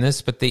doing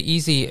this. But the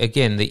easy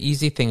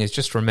thing is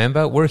just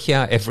remember, we're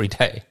here every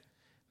day,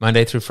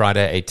 Monday through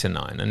Friday, 8 to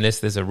 9, unless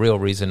there's a real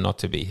reason not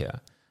to be here.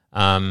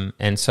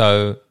 And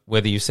so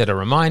whether you set a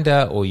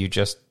reminder or you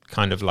just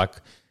kind of like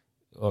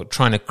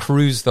trying to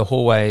cruise the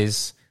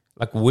hallways,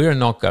 like we're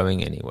not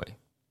going anywhere.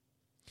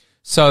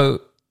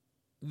 So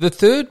the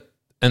third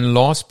and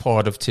last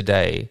part of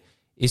today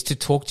is to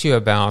talk to you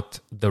about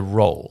the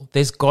role.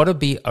 There's got to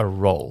be a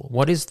role.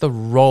 What is the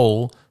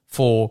role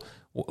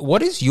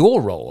what is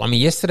your role? I mean,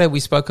 yesterday we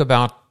spoke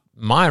about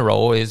my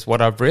role is what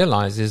I've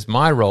realized is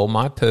my role,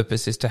 my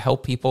purpose is to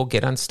help people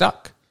get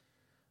unstuck.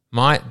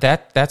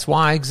 That's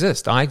why I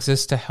exist. I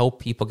exist to help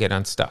people get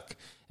unstuck.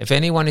 If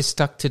anyone is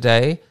stuck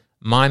today,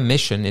 my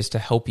mission is to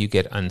help you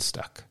get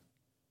unstuck.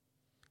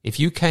 If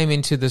you came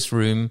into this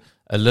room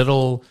a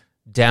little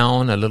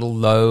down, a little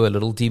low, a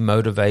little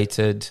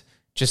demotivated,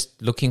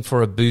 just looking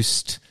for a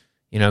boost,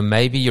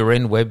 maybe you're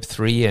in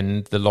Web3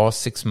 and the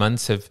last 6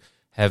 months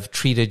have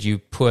treated you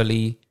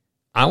poorly.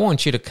 I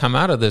want you to come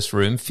out of this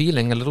room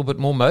feeling a little bit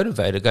more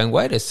motivated, going,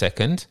 wait a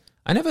second,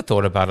 I never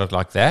thought about it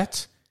like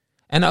that.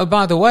 And oh,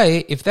 by the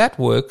way, if that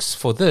works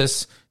for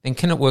this, then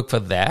can it work for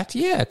that?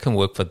 Yeah, it can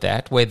work for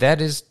that, where that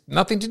is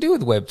nothing to do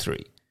with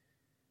Web3.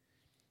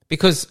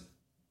 Because,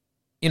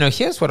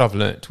 here's what I've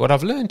learned. What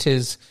I've learned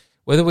is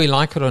whether we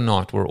like it or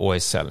not, we're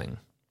always selling.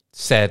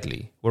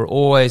 Sadly, we're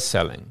always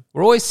selling.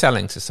 We're always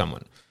selling to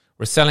someone.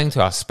 We're selling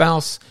to our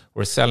spouse.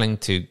 We're selling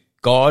to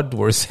God.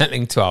 We're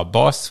selling to our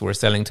boss. We're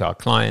selling to our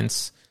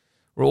clients.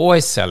 We're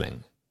always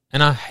selling.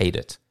 And I hate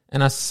it.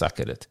 And I suck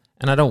at it.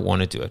 And I don't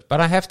want to do it. But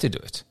I have to do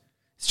it.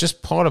 It's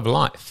just part of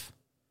life.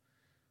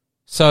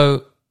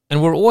 So,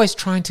 and we're always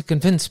trying to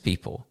convince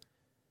people.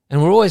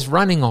 And we're always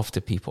running after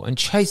people and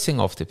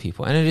chasing after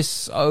people. And it is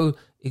so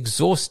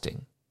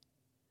exhausting.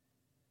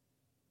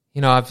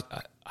 I've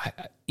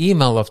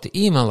email after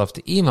email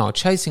after email,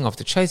 chasing,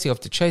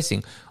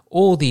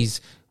 all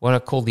these, what I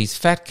call these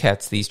fat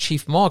cats, these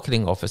chief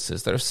marketing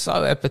officers that are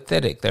so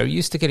apathetic. They're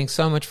used to getting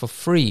so much for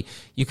free.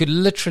 You could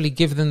literally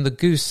give them the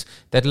goose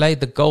that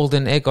laid the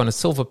golden egg on a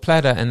silver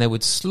platter and they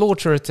would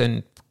slaughter it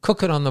and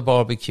cook it on the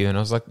barbecue. And I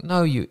was like,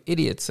 no, you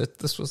idiots.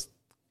 This was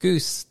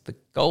goose, the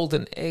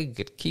golden egg.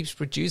 It keeps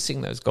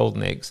producing those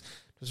golden eggs.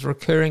 It was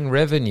recurring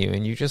revenue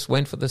and you just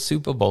went for the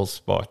Super Bowl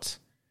spot.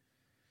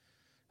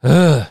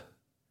 Ugh.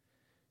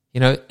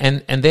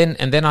 And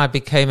then I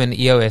became an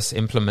EOS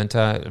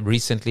implementer.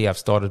 Recently, I've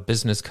started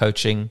business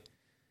coaching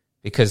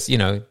because,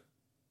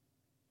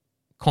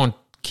 can't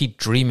keep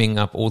dreaming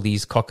up all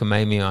these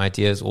cockamamie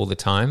ideas all the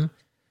time.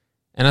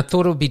 And I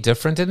thought it would be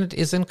different, and it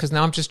isn't, because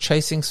now I'm just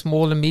chasing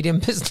small and medium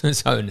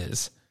business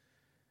owners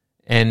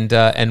and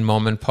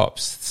mom and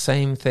pops.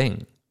 Same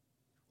thing.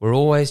 We're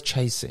always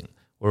chasing.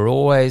 We're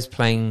always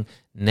playing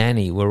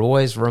nanny. We're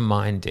always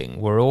reminding.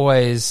 We're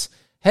always,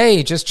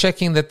 hey, just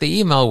checking that the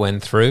email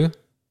went through.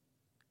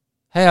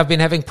 Hey, I've been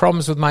having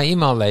problems with my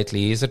email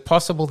lately. Is it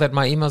possible that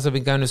my emails have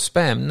been going to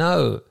spam?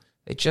 No,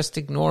 They're just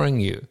ignoring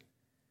you.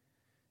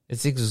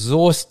 It's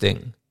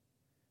exhausting.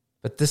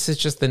 But this is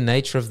just the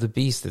nature of the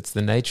beast. It's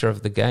the nature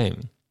of the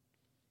game.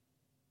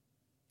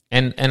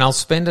 And I'll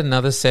spend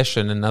another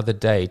session, another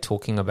day,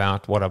 talking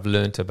about what I've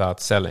learned about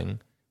selling,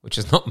 which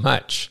is not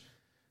much.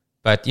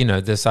 But,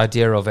 this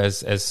idea of,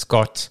 as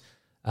Scott,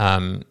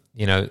 if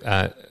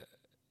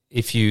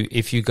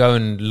you go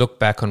and look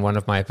back on one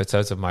of my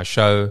episodes of my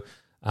show,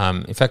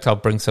 in fact, I'll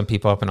bring some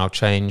people up and I'll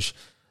change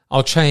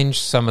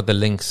some of the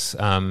links.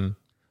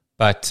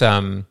 But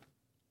I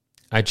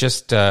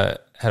just had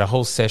a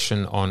whole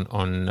session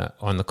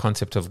on the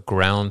concept of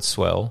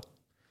groundswell.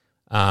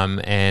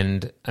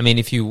 And I mean,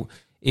 if you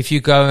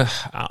go,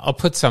 I'll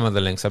put some of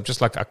the links. I'm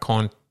just like, I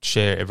can't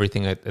share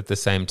everything at the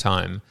same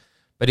time.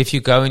 But if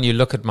you go and you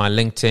look at my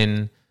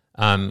LinkedIn,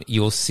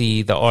 you'll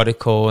see the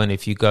article. And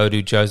if you go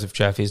to Joseph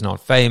Jaffe's Not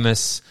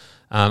Famous,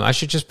 I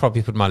should just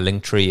probably put my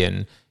link tree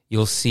in.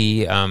 You'll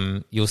see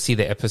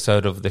the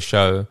episode of the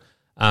show.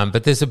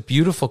 But there's a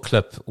beautiful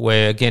clip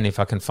where, again, if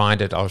I can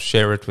find it, I'll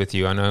share it with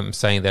you. I know I'm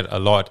saying that a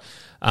lot.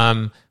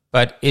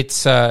 But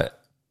it's the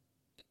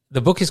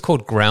book is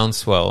called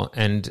Groundswell,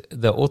 and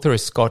the author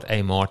is Scott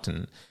A.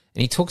 Martin.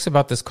 And he talks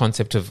about this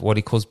concept of what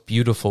he calls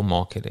beautiful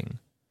marketing.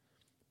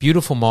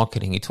 Beautiful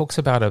marketing. He talks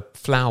about a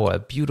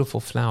beautiful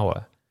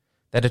flower,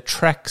 that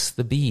attracts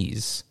the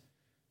bees.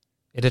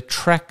 It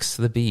attracts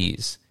the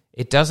bees.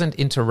 It doesn't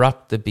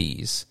interrupt the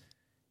bees.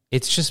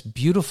 It's just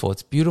beautiful.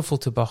 It's beautiful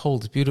to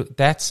behold. It's beautiful.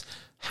 That's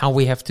how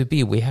we have to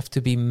be. We have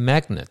to be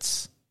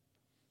magnets.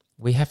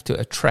 We have to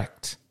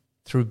attract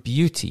through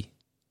beauty,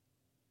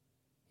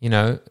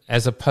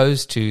 as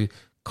opposed to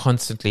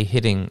constantly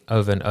hitting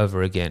over and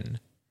over again.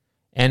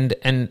 And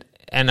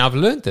I've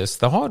learned this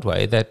the hard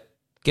way, that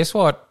guess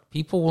what?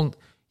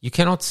 You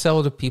cannot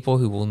sell to people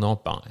who will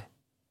not buy.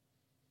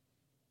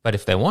 But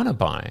if they want to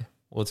buy,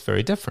 well, it's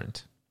very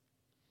different.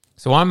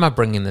 So why am I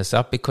bringing this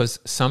up? Because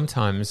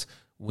sometimes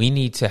we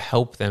need to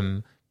help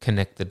them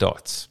connect the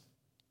dots.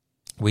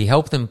 We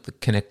help them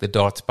connect the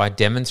dots by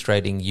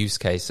demonstrating use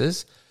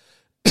cases,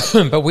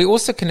 but we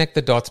also connect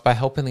the dots by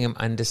helping them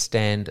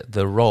understand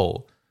the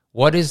role.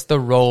 What is the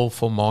role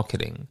for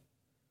marketing?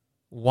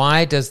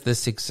 Why does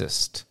this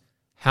exist?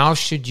 How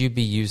should you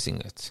be using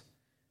it?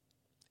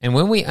 And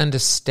when we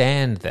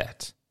understand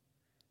that,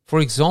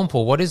 for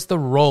example, what is the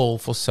role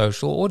for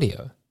social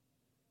audio?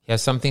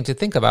 Here's something to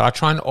think about. I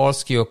try and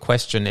ask you a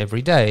question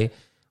every day,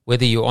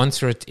 whether you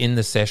answer it in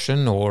the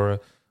session or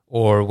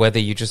whether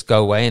you just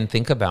go away and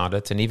think about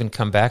it and even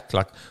come back.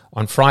 Like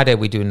on Friday,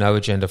 we do No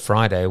Agenda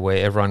Friday, where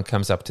everyone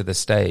comes up to the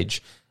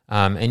stage.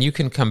 And you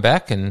can come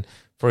back and,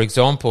 for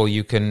example,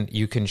 you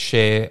can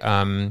share.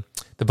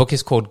 The book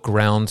is called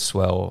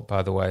Groundswell,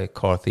 by the way,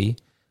 Carthy.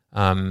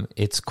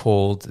 It's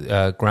called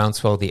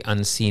Groundswell: The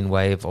Unseen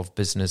Wave of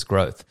Business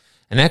Growth.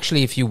 And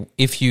actually,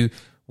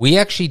 we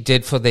actually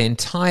did, for the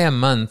entire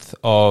month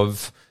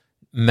of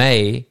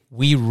May,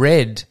 we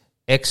read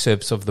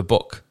excerpts of the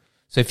book.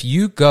 So if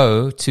you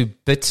go to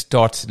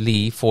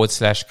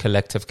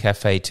bit.ly/collective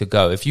cafe to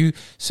go, if you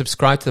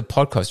subscribe to the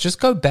podcast, just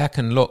go back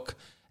and look,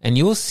 and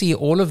you'll see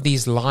all of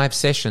these live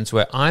sessions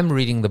where I'm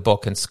reading the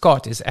book and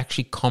Scott is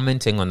actually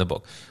commenting on the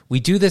book.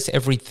 We do this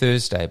every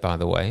Thursday, by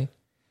the way.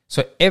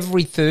 So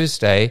every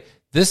Thursday,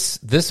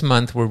 this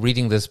month, we're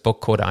reading this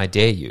book called I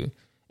Dare You.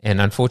 And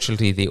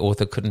unfortunately, the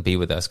author couldn't be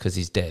with us because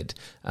he's dead.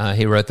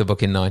 He wrote the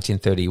book in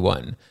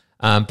 1931.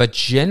 But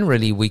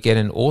generally, we get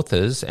in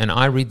authors, and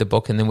I read the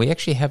book, and then we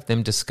actually have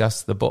them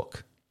discuss the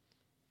book.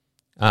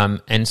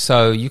 And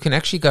so you can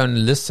actually go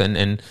and listen.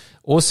 And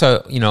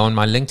also, on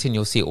my LinkedIn,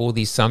 you'll see all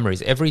these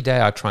summaries. Every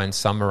day, I try and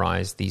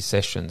summarize these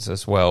sessions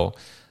as well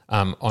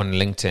on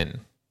LinkedIn.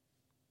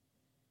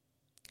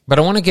 But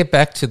I want to get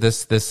back to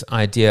this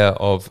idea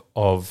of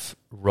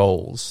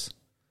roles,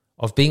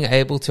 of being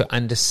able to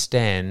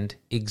understand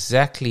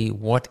exactly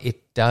what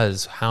it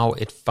does, how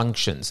it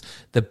functions,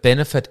 the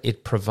benefit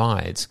it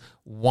provides,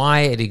 why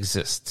it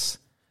exists.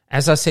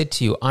 As I said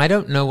to you, I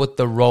don't know what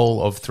the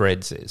role of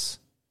Threads is.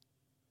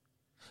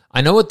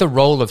 I know what the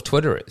role of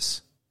Twitter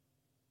is.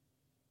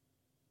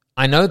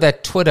 I know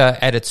that Twitter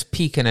at its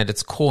peak and at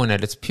its core and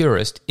at its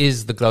purest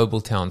is the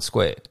global town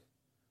square.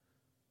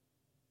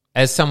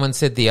 As someone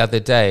said the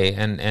other day,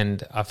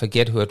 and I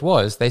forget who it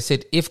was, they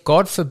said, if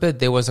God forbid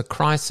there was a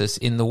crisis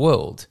in the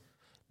world,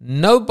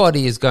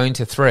 nobody is going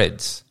to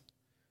Threads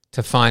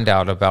to find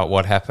out about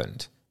what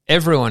happened.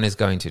 Everyone is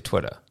going to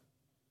Twitter.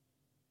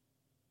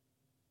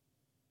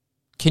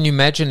 Can you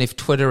imagine if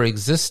Twitter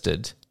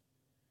existed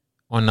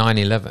on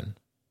 9/11?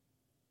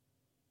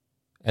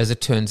 As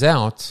it turns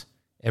out,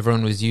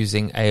 everyone was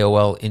using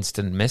AOL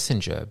Instant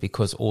Messenger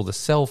because all the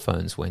cell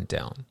phones went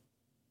down.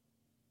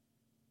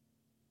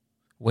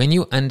 When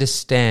you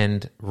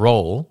understand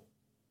role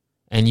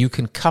and you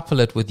can couple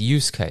it with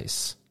use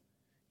case,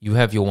 you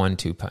have your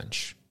 1-2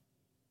 punch.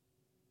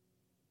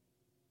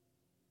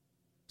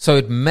 So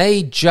it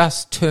may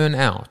just turn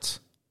out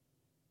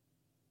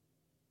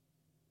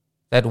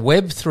that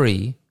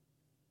Web3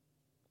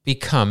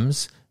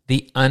 becomes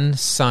the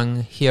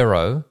unsung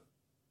hero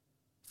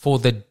for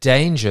the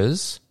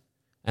dangers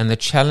and the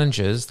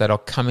challenges that are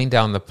coming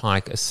down the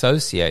pike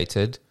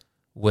associated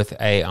with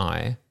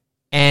AI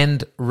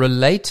and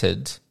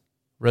related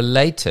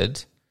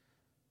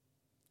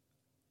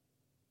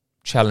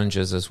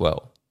challenges as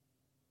well.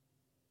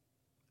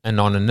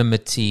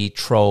 Anonymity,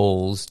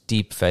 trolls,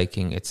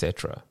 deepfaking,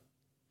 etc.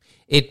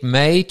 It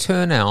may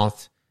turn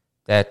out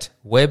that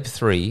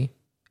Web3,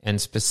 and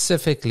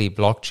specifically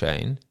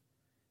blockchain,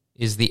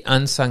 is the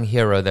unsung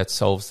hero that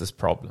solves this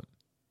problem.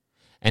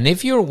 And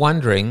if you're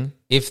wondering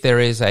if there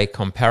is a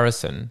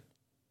comparison,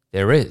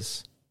 there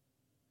is.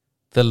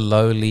 The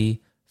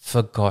lowly,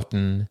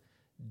 forgotten,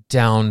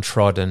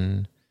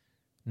 downtrodden,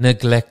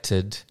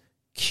 neglected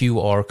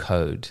QR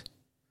code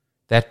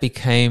that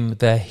became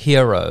the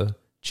hero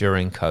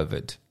during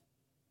COVID.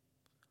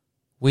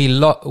 We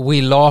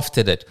laughed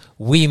at it.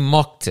 We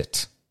mocked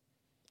it.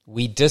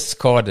 We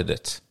discarded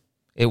it.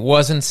 It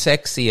wasn't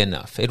sexy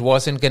enough. It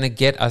wasn't going to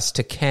get us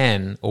to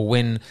Cannes or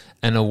win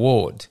an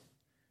award.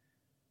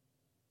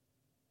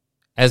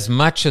 As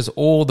much as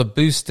all the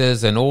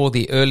boosters and all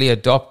the early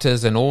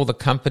adopters and all the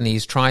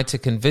companies tried to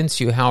convince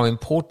you how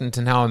important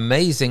and how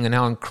amazing and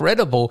how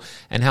incredible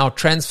and how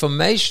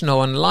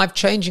transformational and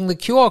life-changing the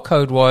QR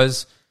code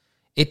was,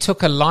 it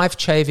took a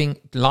life-changing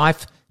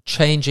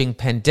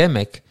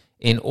pandemic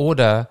in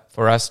order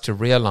for us to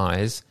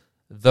realize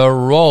the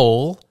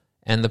role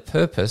and the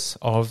purpose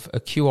of a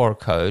QR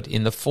code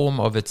in the form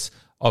of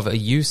a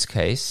use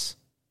case,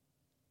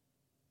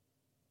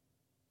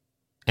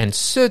 and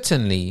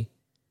certainly,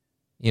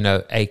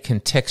 a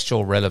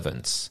contextual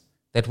relevance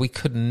that we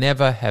could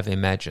never have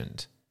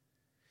imagined.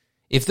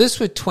 If this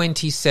were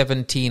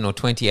 2017 or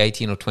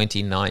 2018 or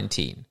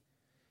 2019,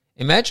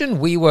 imagine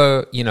we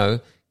were,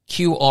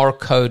 QR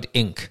Code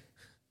Inc.,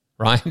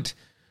 right?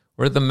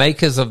 We're the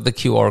makers of the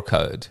QR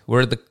code.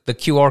 We're the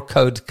QR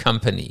code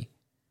company.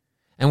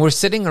 And we're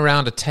sitting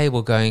around a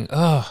table going,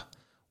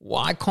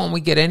 why can't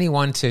we get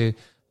anyone to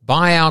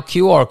buy our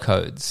QR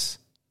codes?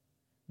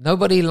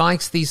 Nobody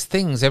likes these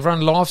things.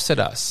 Everyone laughs at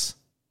us.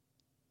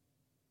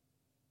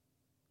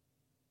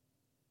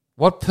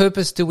 What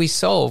purpose do we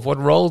solve? What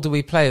role do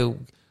we play?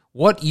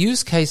 What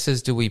use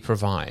cases do we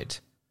provide?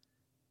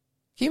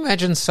 Can you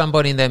imagine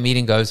somebody in that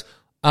meeting goes,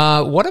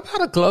 what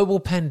about a global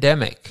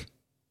pandemic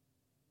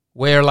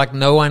where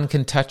no one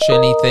can touch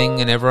anything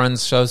and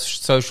everyone's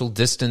social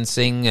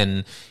distancing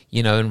and,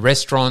 and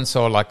restaurants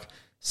are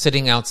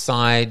sitting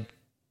outside,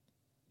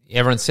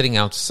 everyone's sitting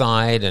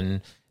outside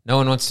and no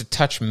one wants to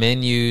touch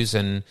menus.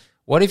 And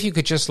what if you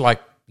could just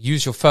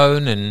use your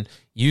phone and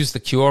use the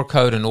QR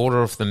code and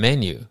order off the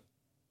menu?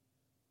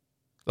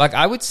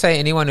 I would say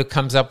anyone who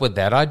comes up with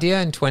that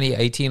idea in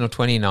 2018 or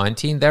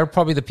 2019, they're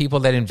probably the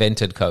people that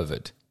invented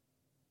COVID.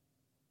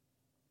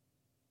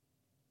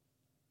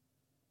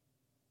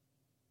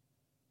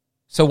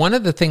 So one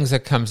of the things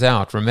that comes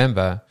out,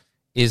 remember,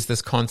 is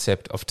this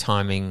concept of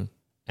timing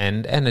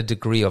and a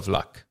degree of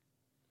luck.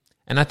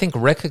 And I think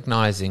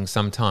recognizing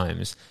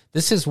sometimes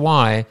this is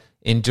why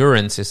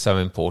endurance is so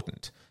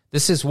important.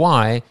 This is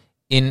why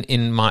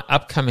in my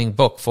upcoming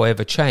book,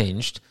 Forever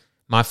Changed,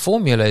 my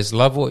formula is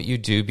love what you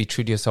do, be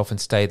true to yourself,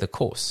 and stay the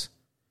course.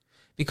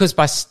 Because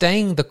by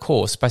staying the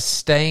course, by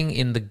staying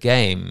in the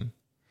game,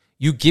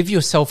 you give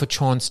yourself a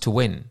chance to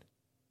win.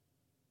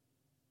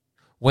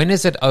 When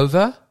is it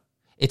over?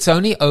 It's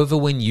only over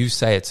when you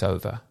say it's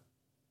over.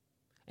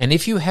 And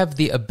if you have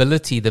the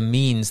ability, the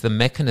means, the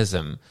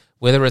mechanism,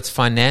 whether it's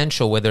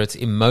financial, whether it's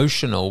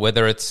emotional,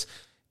 whether it's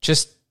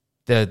just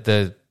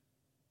the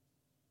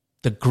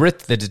grit,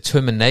 the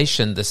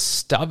determination, the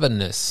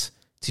stubbornness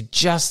to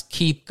just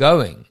keep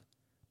going,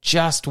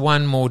 just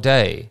one more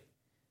day,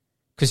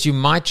 because you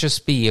might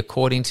just be,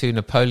 according to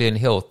Napoleon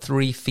Hill,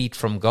 3 feet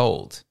from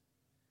gold.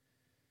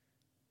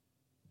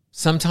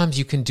 Sometimes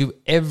you can do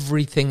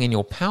everything in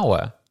your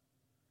power,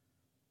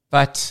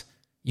 but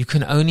you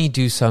can only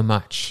do so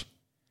much.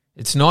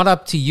 It's not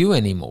up to you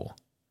anymore.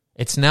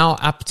 It's now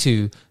up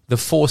to the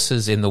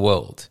forces in the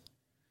world.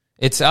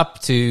 It's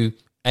up to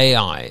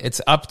AI. It's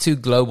up to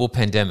global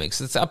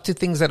pandemics. It's up to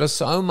things that are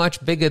so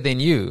much bigger than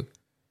you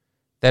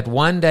that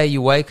one day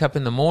you wake up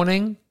in the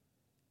morning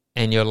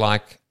and you're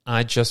like,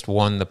 I just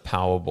won the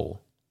Powerball,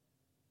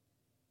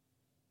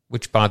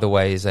 which, by the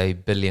way, is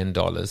 $1 billion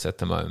at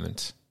the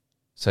moment.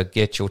 So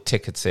get your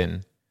tickets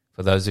in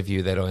for those of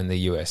you that are in the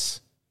US.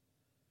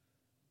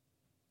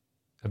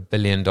 $1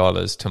 billion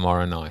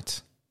tomorrow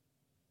night.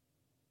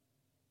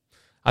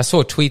 I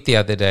saw a tweet the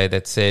other day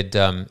that said,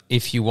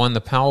 if you won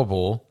the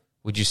Powerball,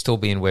 would you still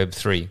be in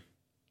Web3?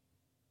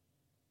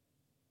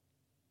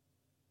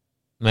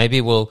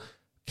 Maybe we'll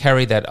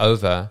carry that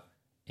over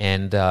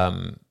and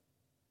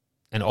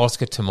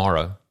ask it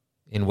tomorrow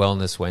in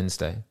Wellness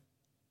Wednesday.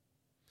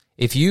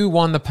 If you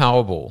won the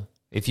Powerball,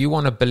 if you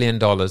won $1 billion in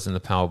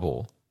the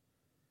Powerball,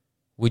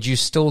 would you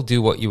still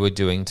do what you were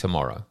doing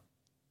tomorrow?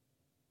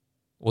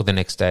 Or the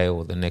next day,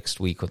 or the next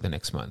week, or the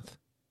next month?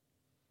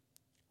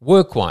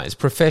 Work-wise,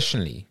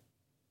 professionally,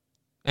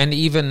 and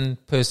even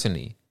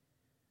personally.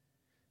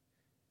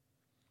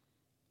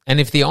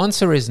 And if the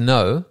answer is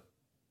no,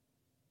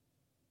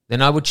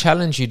 then I would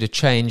challenge you to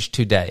change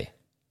today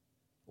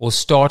or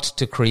start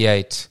to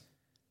create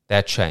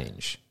that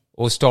change,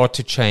 or start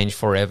to change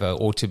forever,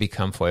 or to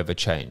become forever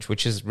change,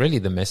 which is really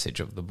the message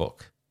of the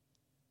book.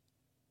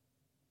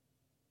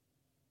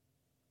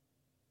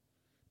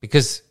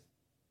 Because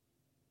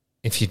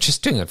if you're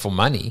just doing it for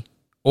money,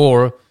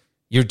 or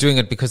you're doing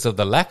it because of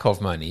the lack of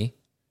money,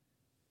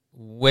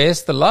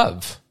 where's the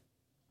love?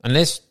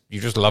 Unless you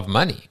just love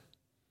money.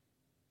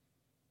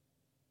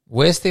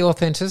 Where's the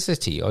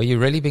authenticity? Are you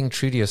really being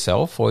true to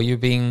yourself, or are you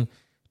being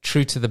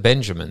true to the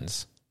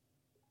Benjamins?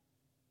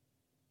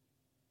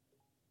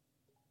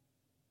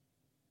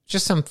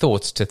 Just some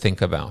thoughts to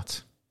think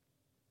about.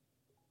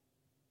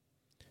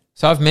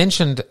 So I've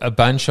mentioned a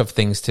bunch of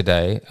things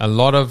today, a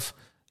lot of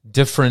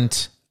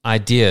different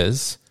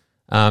ideas.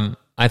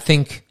 I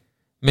think,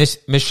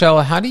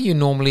 Michelle, how do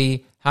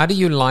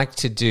you like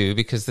to do,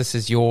 because this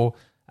is your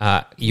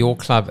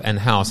club and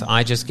house.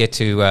 I just get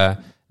to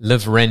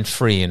live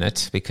rent-free in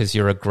it because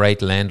you're a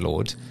great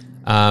landlord.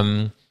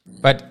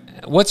 But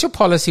what's your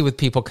policy with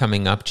people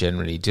coming up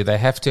generally? Do they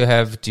have to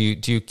have, do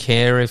you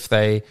care if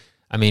they,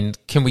 I mean,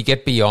 can we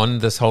get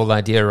beyond this whole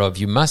idea of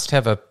you must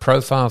have a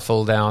profile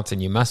filled out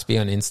and you must be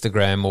on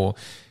Instagram, or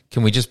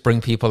can we just bring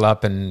people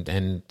up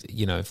and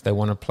you know, if they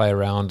want to play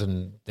around,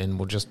 and then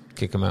we'll just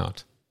kick them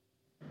out?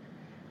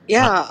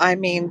 Yeah, I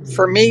mean,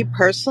 for me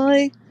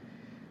personally,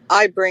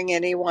 I bring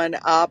anyone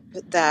up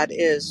that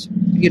is,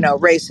 you know,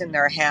 raising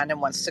their hand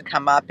and wants to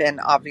come up, and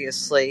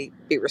obviously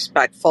be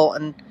respectful.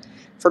 And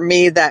for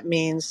me, that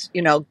means,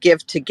 you know,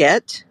 give to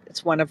get.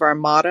 It's one of our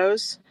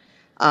mottos.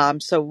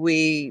 So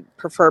we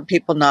prefer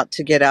people not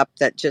to get up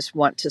that just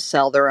want to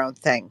sell their own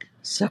thing.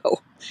 So,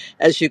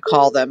 as you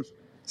call them,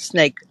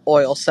 snake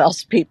oil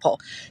salespeople.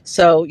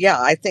 So, yeah,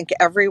 I think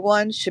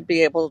everyone should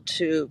be able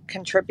to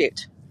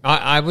contribute.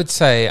 I would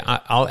say,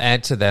 I'll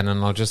add to that,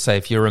 and I'll just say,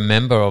 if you're a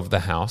member of the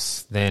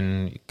house,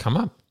 then come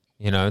up.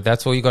 You know,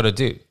 that's all you got to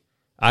do.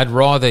 I'd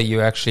rather you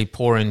actually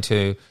pour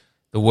into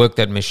the work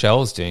that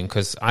Michelle's doing,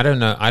 because I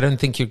don't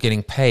think you're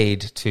getting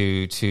paid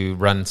to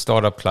run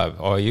Startup Club,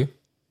 are you?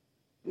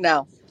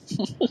 No.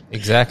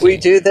 Exactly. We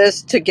do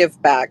this to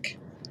give back.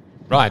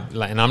 Right,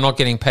 and I'm not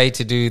getting paid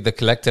to do the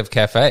Collective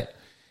Cafe.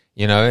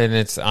 You know, and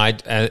it's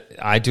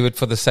I do it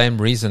for the same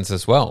reasons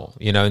as well.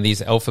 You know, in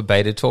these alpha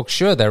beta talks,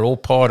 sure, they're all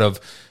part of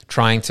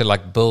trying to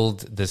like build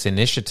this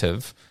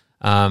initiative.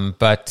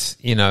 But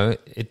you know,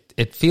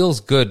 it feels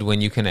good when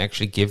you can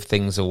actually give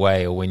things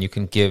away, or when you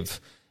can give,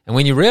 and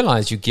when you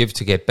realize you give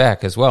to get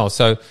back as well.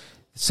 So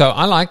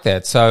I like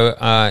that. So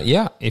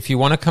yeah, if you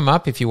want to come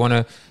up, if you want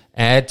to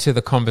add to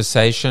the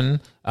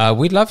conversation,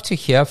 we'd love to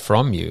hear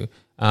from you.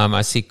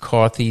 I see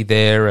Carthy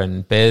there,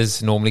 and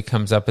Bez normally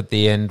comes up at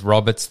the end.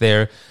 Robert's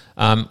there.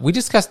 We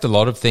discussed a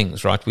lot of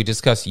things, right? We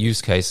discussed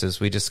use cases.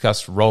 We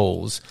discussed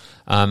roles.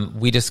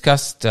 We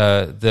discussed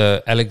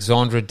the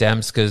Alexandra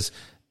Damska's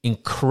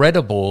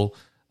incredible,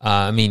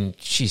 I mean,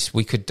 geez,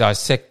 we could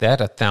dissect that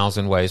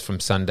 1,000 ways from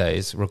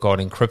Sundays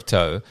regarding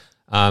crypto.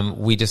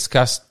 We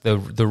discussed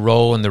the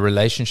role and the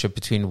relationship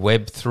between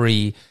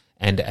Web3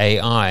 and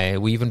AI.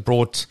 We even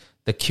brought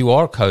the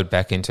QR code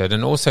back into it.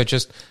 And also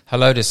just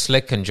hello to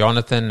Slick and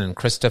Jonathan and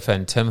Christopher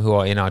and Tim, who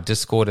are in our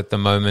Discord at the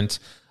moment.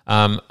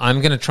 I'm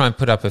going to try and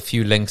put up a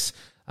few links.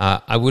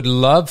 I would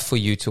love for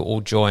you to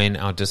all join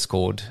our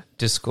Discord.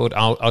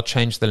 I'll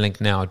change the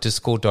link now,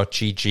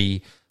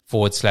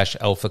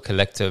 discord.gg/Alpha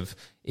Collective.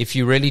 If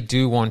you really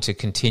do want to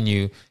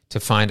continue to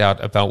find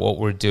out about what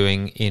we're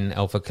doing in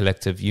Alpha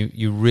Collective,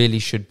 you really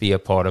should be a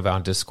part of our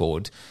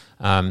Discord.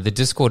 The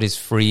Discord is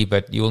free,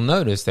 but you'll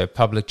notice there are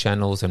public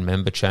channels and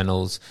member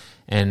channels.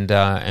 And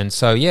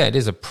so, yeah, it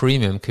is a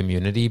premium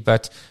community,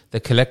 but the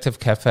Collective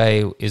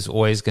Cafe is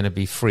always going to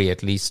be free,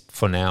 at least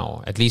for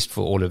now, at least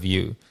for all of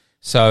you.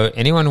 So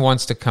anyone who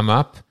wants to come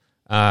up,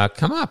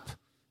 come up.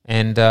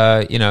 And,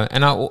 you know,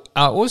 and I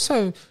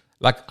also,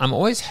 like, I'm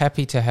always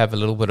happy to have a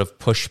little bit of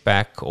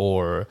pushback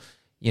or,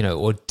 you know,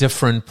 or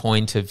different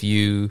point of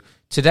view.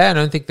 Today, I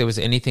don't think there was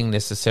anything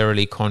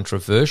necessarily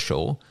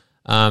controversial.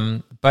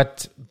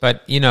 But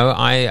you know,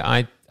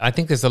 I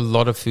think there's a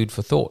lot of food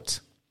for thought.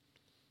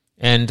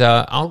 And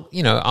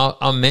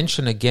I'll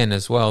mention again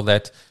as well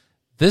that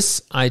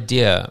this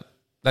idea,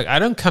 like, I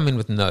don't come in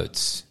with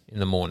notes in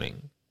the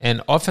morning.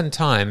 And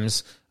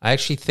oftentimes I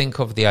actually think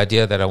of the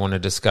idea that I want to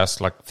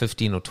discuss like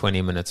 15 or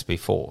 20 minutes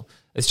before.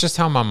 It's just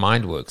how my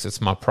mind works.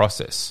 It's my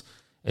process.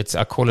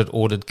 I call it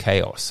ordered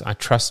chaos. I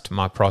trust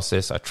my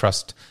process. I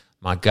trust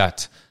my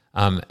gut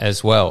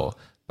as well.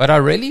 But I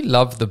really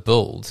love the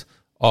build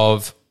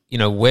of, you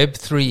know,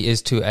 Web3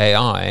 is to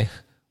AI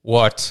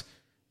what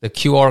the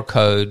QR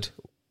code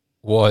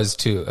was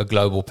to a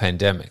global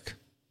pandemic.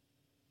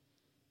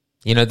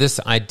 You know, this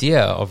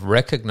idea of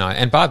recognize,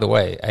 and by the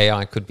way,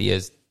 AI could be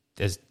as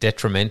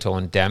detrimental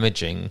and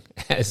damaging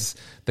as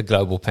the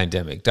global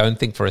pandemic. Don't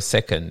think for a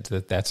second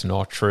that that's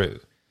not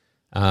true.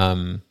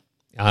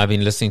 I've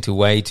been listening to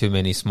way too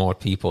many smart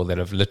people that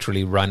have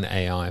literally run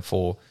AI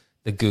for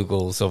the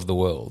Googles of the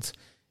world.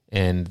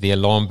 And the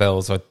alarm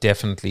bells are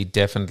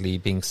definitely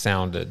being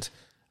sounded.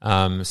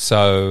 Yeah,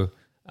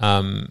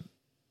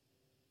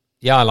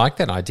 I like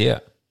that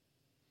idea.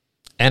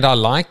 And I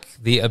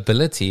like the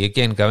ability,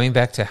 again, going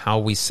back to how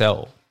we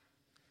sell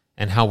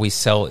and how we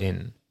sell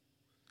in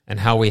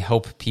and how we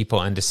help people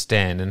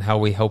understand and how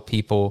we help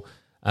people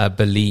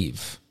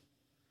believe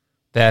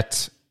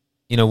that,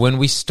 when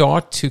we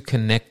start to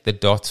connect the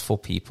dots for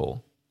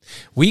people,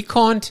 we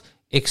can't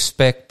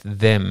expect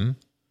them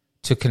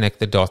to connect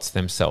the dots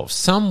themselves.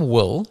 Some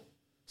will,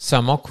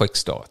 some are quick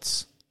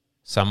starts.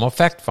 Some are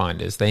fact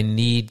finders. They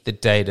need the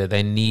data,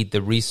 they need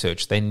the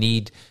research, they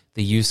need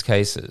the use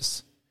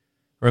cases.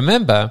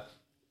 Remember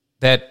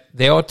that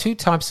there are two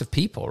types of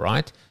people,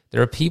 right?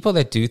 There are people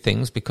that do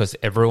things because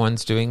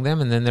everyone's doing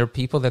them, and then there are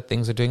people that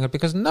things are doing it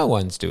because no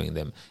one's doing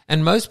them.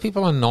 And most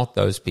people are not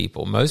those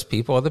people. Most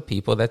people are the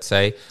people that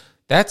say,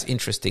 that's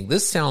interesting.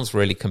 This sounds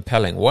really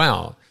compelling.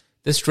 Wow,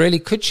 this really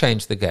could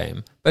change the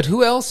game. But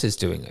who else is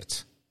doing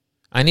it?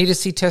 I need to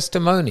see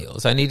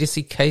testimonials. I need to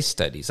see case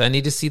studies. I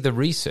need to see the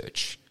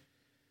research.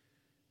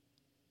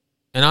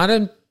 And I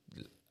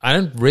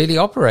don't really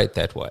operate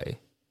that way.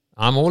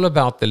 I'm all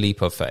about the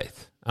leap of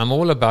faith. I'm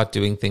all about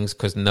doing things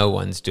because no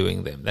one's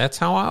doing them. That's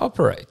how I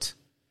operate.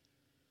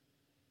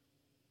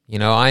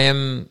 I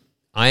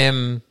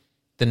am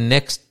the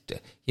next,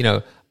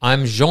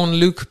 I'm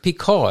Jean-Luc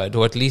Picard,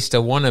 or at least a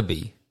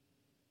wannabe.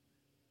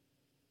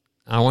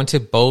 I want to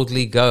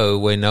boldly go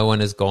where no one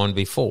has gone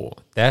before.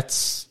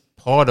 That's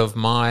part of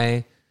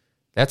my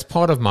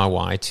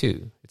why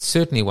too. It's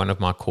certainly one of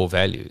my core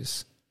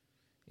values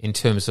in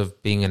terms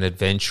of being an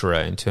adventurer,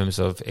 in terms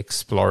of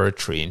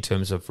exploratory, in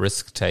terms of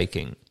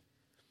risk-taking.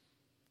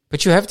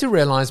 But you have to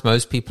realize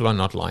most people are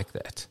not like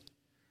that.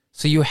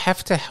 So you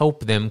have to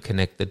help them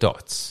connect the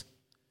dots.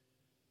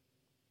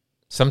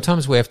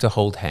 Sometimes we have to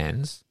hold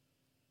hands.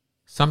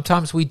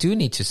 Sometimes we do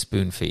need to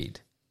spoon feed.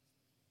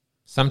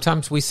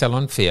 Sometimes we sell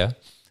on fear,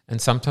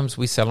 and sometimes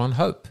we sell on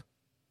hope.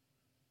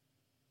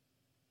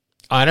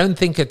 I don't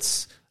think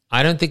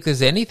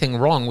there's anything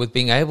wrong with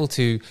being able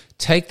to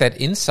take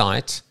that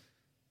insight,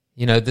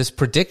 this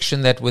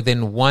prediction that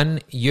within 1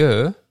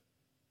 year,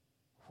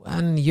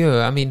 I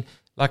mean,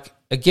 like,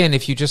 again,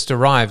 if you just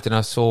arrived and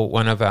I saw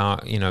one of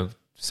our,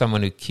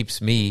 someone who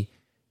keeps me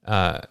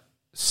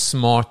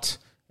smart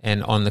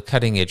and on the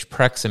cutting edge,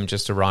 Praxim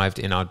just arrived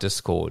in our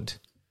Discord.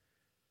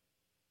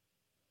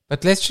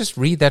 But let's just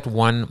read that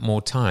one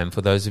more time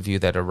for those of you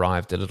that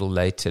arrived a little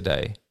late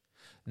today.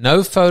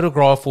 No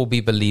photograph will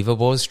be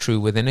believable as true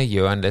within a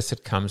year unless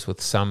it comes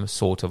with some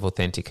sort of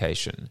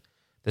authentication.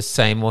 The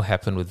same will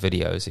happen with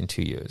videos in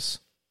 2 years.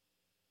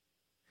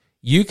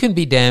 You can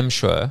be damn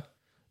sure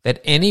that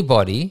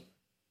anybody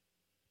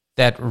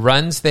that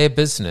runs their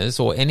business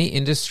or any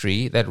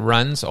industry that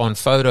runs on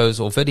photos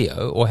or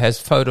video or has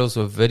photos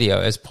or video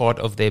as part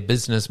of their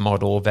business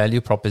model or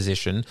value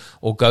proposition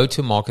or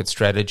go-to-market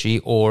strategy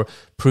or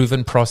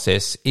proven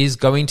process is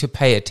going to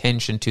pay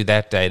attention to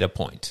that data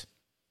point.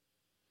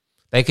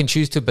 They can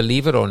choose to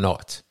believe it or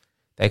not.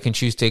 They can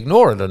choose to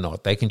ignore it or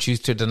not. They can choose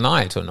to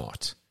deny it or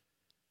not.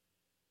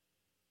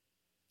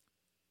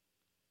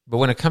 But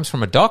when it comes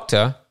from a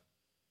doctor,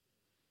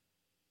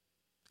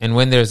 and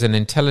when there's an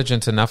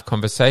intelligent enough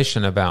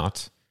conversation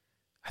about,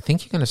 I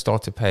think you're going to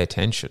start to pay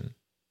attention.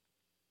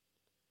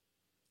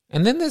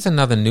 And then there's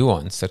another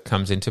nuance that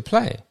comes into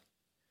play.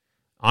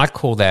 I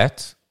call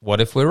that,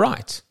 what if we're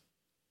right?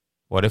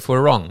 What if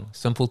we're wrong?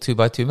 Simple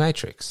 2x2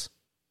 matrix.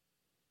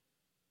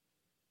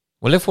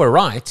 Well, if we're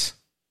right,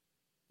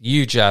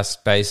 you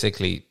just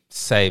basically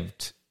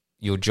saved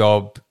your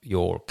job,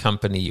 your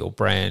company, your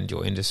brand,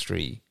 your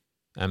industry.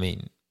 I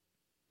mean,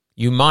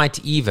 you might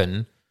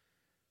even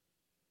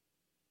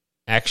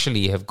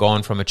actually have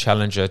gone from a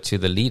challenger to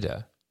the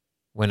leader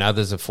when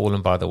others have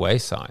fallen by the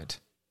wayside.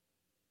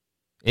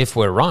 If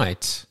we're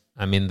right,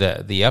 I mean,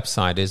 the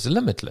upside is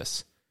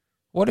limitless.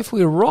 What if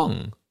we're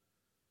wrong?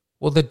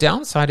 Well, the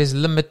downside is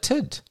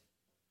limited.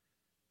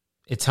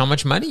 It's how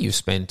much money you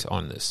spent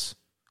on this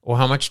or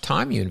how much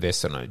time you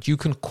invested on it. You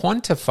can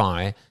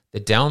quantify the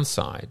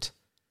downside.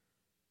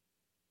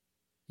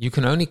 You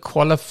can only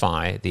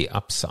qualify the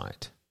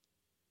upside.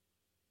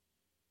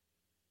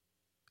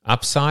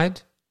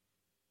 Upside,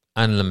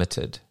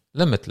 unlimited,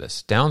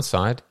 limitless.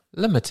 Downside,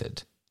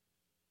 limited.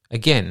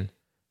 Again,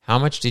 how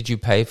much did you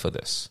pay for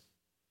this?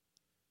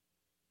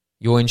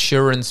 Your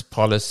insurance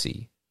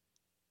policy.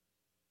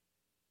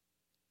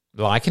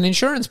 Like an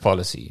insurance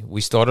policy.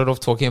 We started off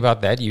talking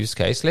about that use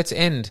case. Let's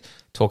end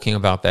talking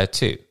about that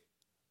too.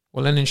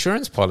 Well, an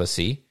insurance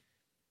policy,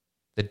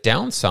 the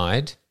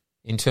downside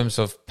in terms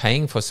of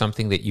paying for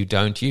something that you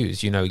don't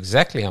use, you know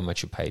exactly how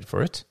much you paid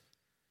for it.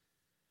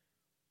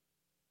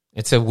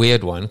 It's a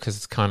weird one because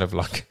it's kind of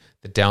like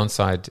the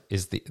downside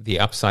is the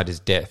upside is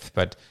death,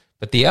 but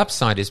the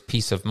upside is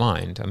peace of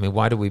mind. I mean,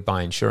 why do we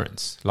buy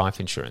insurance, life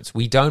insurance?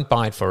 We don't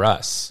buy it for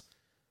us.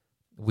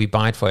 We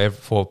buy it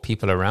for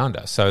people around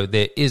us. So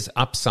there is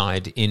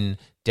upside in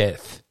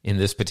death in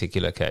this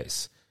particular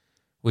case,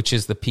 which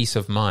is the peace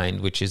of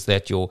mind, which is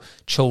that your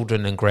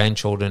children and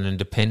grandchildren and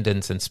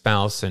dependents and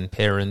spouse and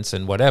parents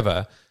and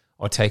whatever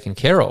are taken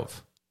care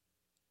of.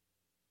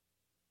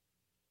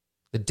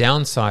 The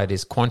downside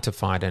is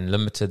quantified and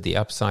limited. The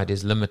upside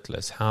is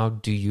limitless. How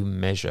do you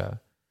measure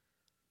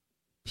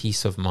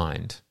peace of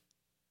mind.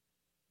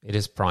 It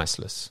is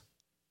priceless.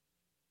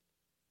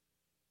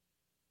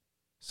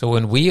 So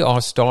when we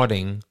are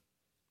starting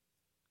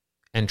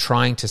and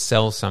trying to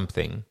sell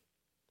something,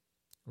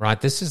 right,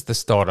 this is the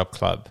Startup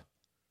Club.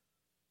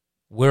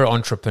 We're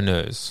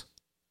entrepreneurs.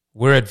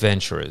 We're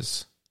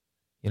adventurers.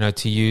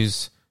 To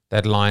use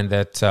that line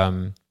that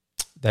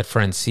that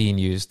Francine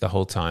used the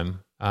whole time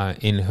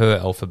in her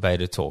Alpha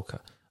Beta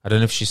talk. I don't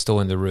know if she's still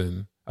in the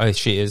room. Oh,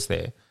 she is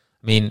there.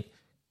 I mean,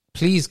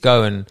 please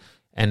go and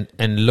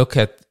look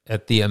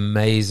at the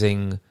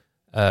amazing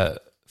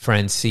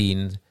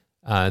Francine,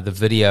 the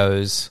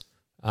videos.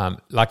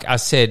 Like I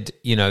said,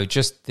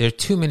 just there are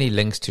too many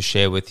links to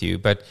share with you.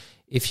 But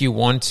if you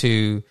want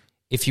to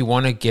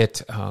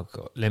get, oh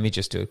God, let me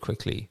just do it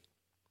quickly.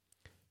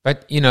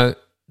 But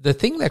the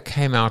thing that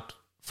came out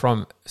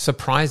from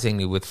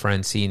surprisingly with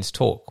Francine's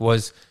talk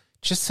was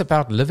just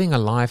about living a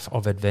life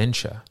of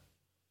adventure.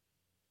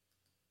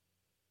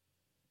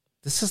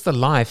 This is the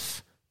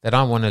life that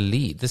I want to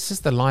lead. This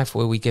is the life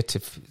where we get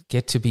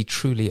to be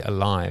truly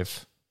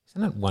alive.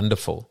 Isn't it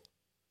wonderful?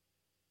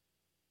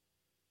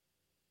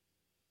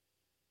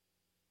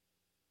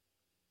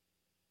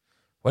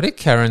 What did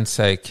Karen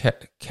say?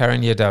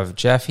 Karen Yadav,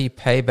 Jaffe,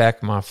 pay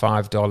back my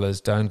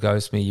 $5. Don't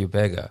ghost me, you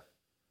beggar.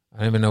 I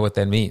don't even know what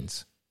that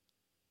means.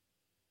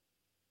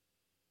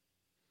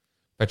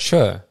 But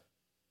sure,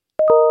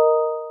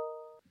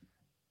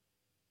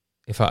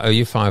 if I owe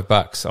you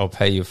 $5, I'll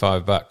pay you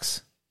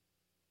 $5.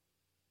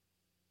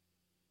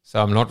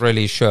 So I'm not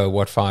really sure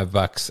what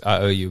 $5 I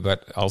owe you,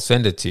 but I'll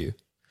send it to you.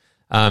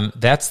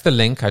 That's the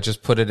link. I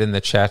just put it in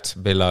the chat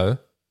below.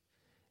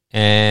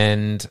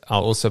 And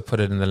I'll also put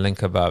it in the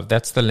link above.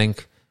 That's the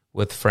link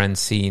with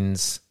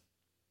Francine's.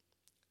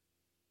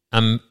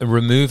 I'm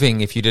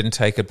removing, if you didn't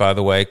take it, by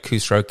the way,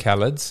 Khusro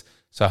Khaled's.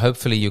 So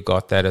hopefully you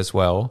got that as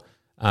well.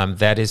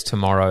 That is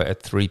tomorrow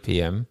at 3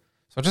 p.m.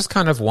 So I'll just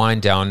kind of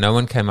wind down. No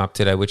one came up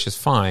today, which is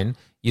fine.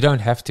 You don't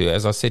have to.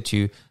 As I said to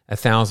you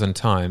 1,000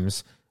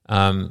 times,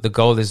 the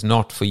goal is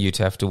not for you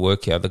to have to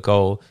work here. The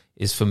goal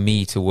is for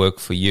me to work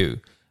for you.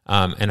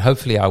 And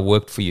hopefully I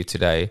worked for you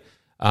today.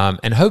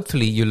 And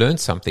hopefully you learned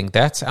something.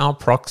 That's our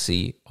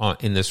proxy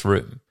in this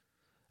room.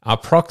 Our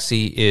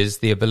proxy is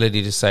the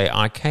ability to say,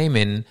 I came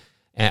in,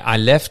 I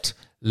left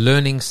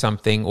learning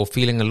something or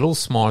feeling a little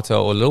smarter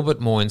or a little bit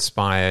more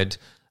inspired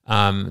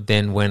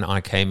than when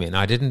I came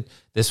in.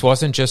 This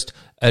wasn't just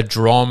a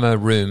drama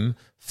room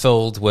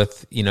filled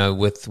with,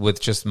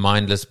 with just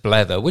mindless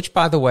blather, which,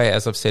 by the way,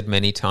 as I've said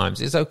many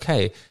times, is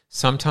okay.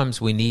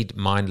 Sometimes we need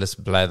mindless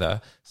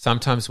blather.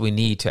 Sometimes we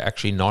need to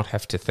actually not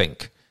have to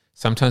think.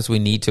 Sometimes we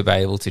need to be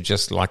able to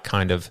just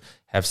kind of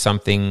have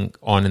something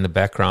on in the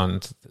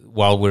background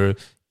while we're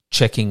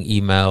checking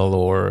email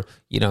or,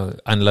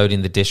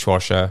 unloading the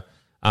dishwasher.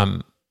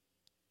 I'm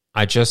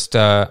just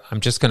going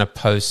to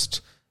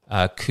post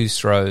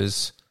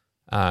Khusro's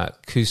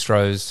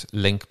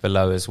link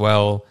below as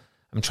well.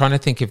 I'm trying to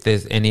think if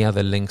there's any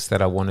other links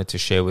that I wanted to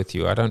share with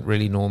you. I don't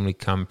really normally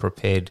come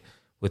prepared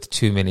with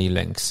too many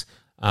links.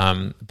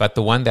 But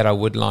the one that I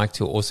would like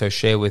to also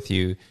share with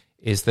you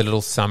is the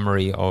little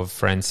summary of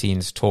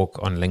Francine's talk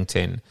on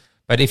LinkedIn.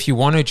 But if you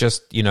want to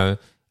just, so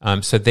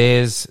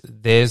there's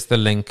the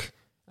link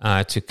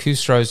to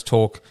Khusro's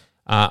talk.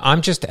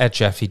 I'm just at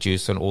Jaffe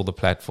Juice on all the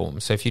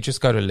platforms. So if you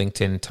just go to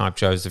LinkedIn, type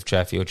Joseph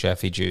Jaffe or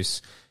Jaffe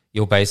Juice,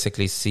 you'll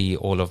basically see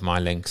all of my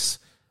links.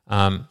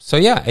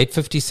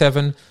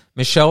 8:57.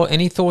 Michelle,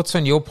 any thoughts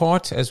on your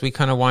part as we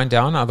kind of wind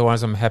down?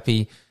 Otherwise, I'm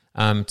happy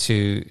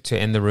to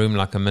end the room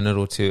like a minute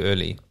or two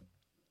early.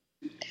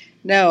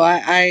 No,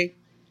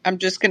 I'm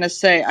just going to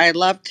say I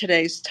love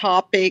today's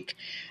topic,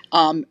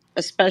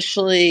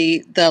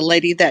 especially the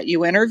lady that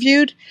you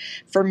interviewed.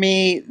 For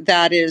me,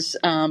 that is,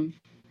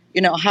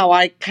 how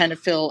I kind of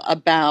feel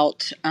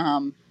about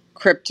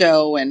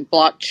crypto and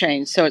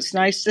blockchain. So it's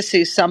nice to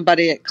see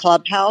somebody at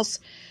Clubhouse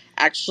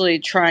actually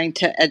trying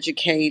to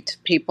educate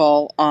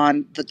people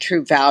on the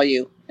true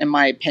value, in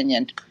my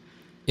opinion.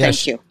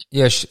 Thank you.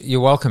 Yes,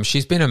 you're welcome.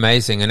 She's been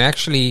amazing. And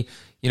actually,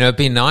 it'd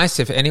be nice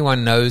if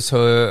anyone knows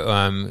her,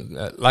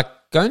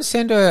 go and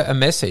send her a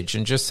message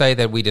and just say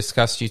that we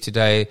discussed you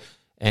today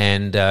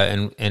and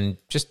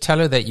just tell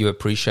her that you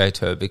appreciate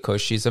her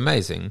because she's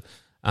amazing.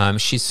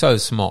 She's so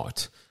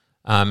smart.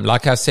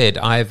 Like I said,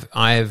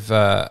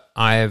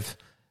 I've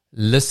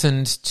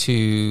listened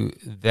to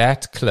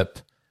that clip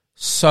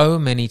so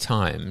many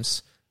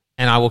times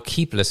and I will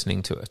keep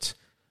listening to it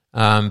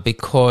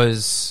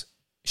because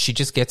she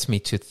just gets me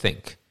to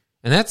think.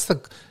 And that's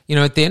at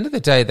the end of the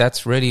day,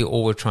 that's really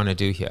all we're trying to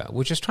do here.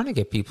 We're just trying to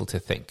get people to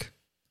think.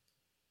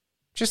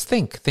 Just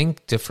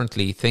think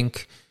differently.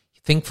 Think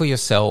for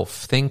yourself.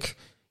 Think,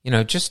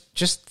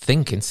 just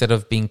think instead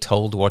of being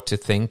told what to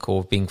think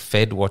or being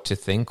fed what to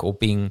think or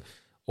being,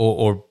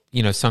 or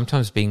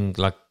sometimes being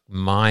like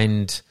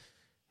mind,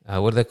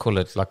 what do they call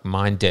it? Like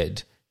mind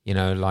dead,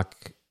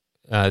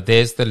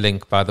 there's the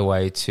link, by the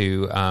way,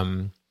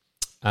 to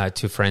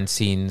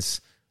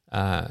Francine's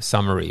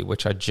summary,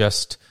 which I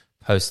just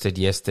posted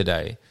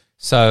yesterday.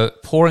 So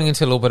pouring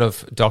into a little bit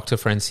of Dr.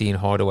 Francine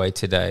Hardaway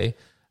today.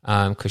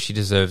 because she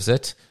deserves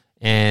it,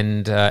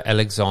 and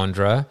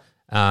Alexandra.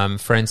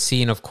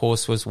 Francine, of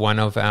course, was one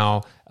of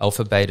our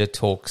Alpha Beta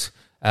Talks,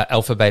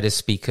 Alpha Beta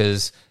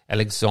speakers.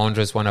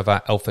 Alexandra is one of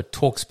our Alpha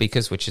Talk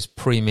speakers, which is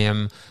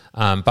premium.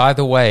 By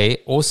the way,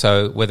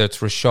 also, whether it's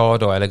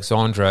Rashad or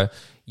Alexandra,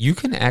 you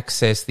can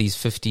access these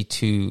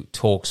 52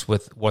 talks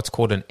with what's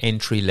called an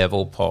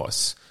entry-level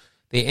pass.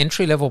 The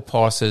entry-level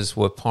passes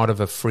were part of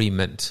a free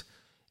mint.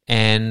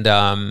 And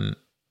I'm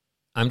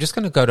just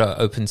going to go to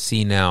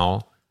OpenSea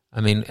now,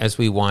 as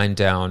we wind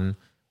down,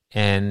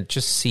 and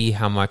just see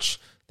how much...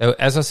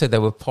 As I said, they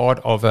were part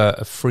of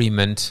a free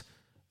mint,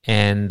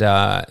 and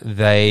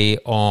they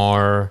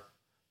are...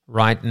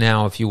 Right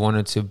now, if you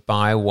wanted to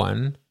buy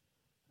one,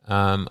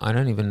 I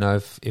don't even know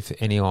if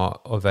any are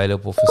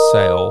available for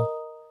sale,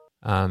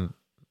 but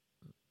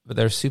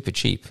they're super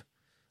cheap.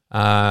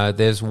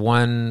 There's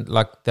one,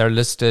 they're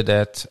listed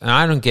at, and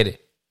I don't get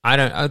it.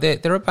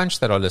 There are a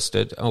bunch that are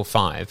listed,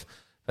 5,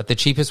 but the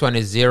cheapest one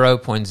is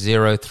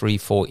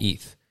 0.034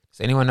 ETH. Does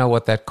anyone know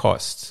what that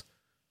costs?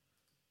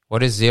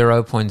 What is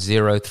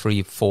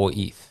 0.034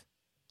 ETH?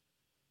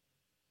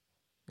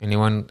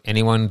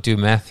 Anyone do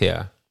math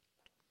here?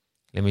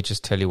 Let me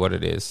just tell you what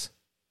it is.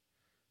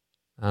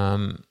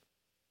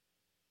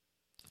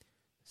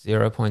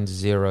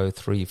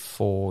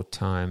 0.034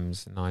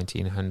 times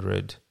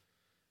 1,900,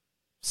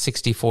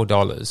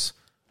 $64.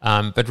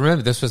 But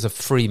remember, this was a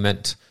free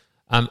mint.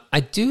 I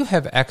do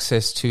have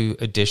access to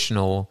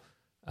additional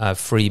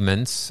free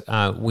mints.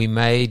 We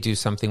may do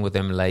something with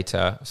them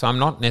later. So I'm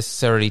not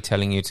necessarily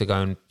telling you to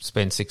go and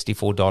spend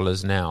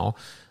 $64 now.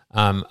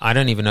 I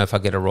don't even know if I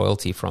get a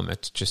royalty from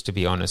it, just to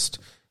be honest,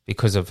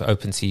 because of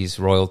OpenSea's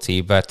royalty.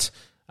 But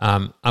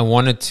I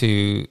wanted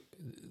to...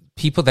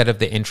 People that have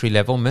the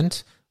entry-level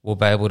mint will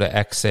be able to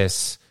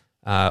access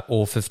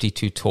all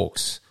 52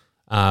 talks.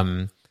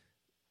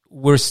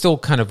 We're still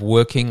kind of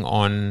working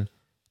on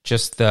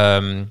just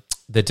the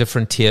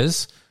different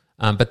tiers.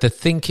 But the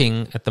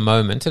thinking at the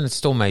moment, and it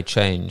still may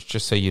change,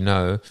 just so you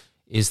know,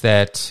 is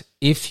that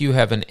if you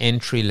have an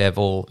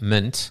entry-level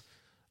mint,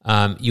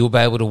 you'll be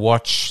able to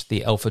watch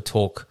the Alpha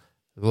Talk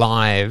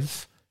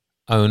live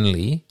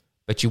only,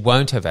 but you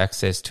won't have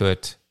access to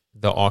it,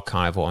 the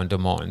archive or on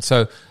demand.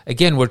 So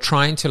again, we're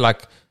trying to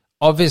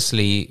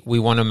obviously we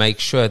want to make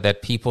sure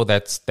that people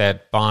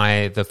that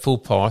buy the full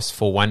pass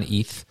for 1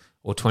 ETH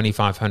or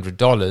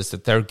 $2,500,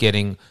 that they're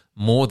getting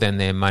more than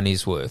their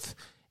money's worth.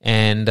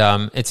 And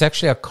it's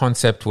actually a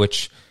concept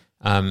which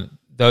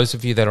those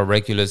of you that are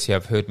regulars here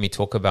have heard me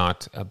talk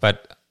about,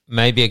 but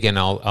maybe again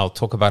I'll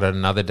talk about it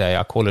another day.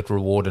 I call it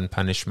reward and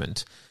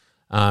punishment.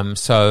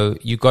 So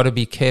you got to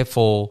be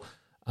careful.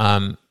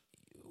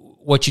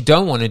 What you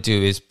don't want to do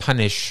is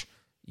punish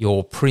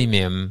your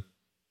premium,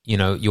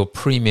 your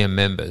premium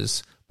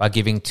members by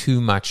giving too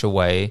much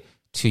away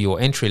to your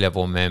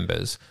entry-level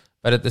members.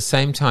 But at the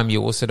same time,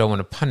 you also don't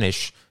want to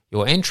punish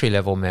your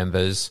entry-level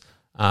members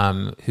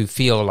who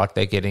feel like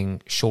they're getting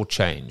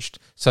shortchanged.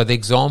 So the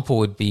example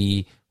would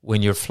be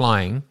when you're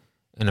flying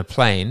in a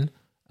plane,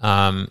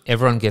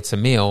 everyone gets a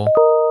meal,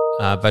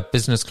 but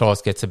business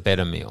class gets a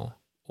better meal.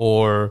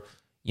 Or,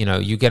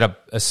 you get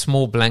a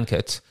small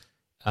blanket,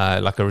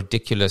 like a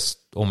ridiculous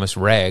almost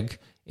rag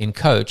in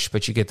coach,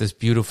 but you get this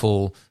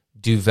beautiful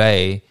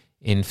duvet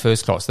in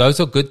first class. Those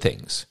are good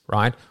things,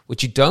 right?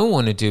 What you don't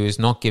want to do is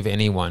not give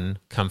anyone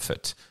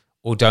comfort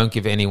or don't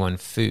give anyone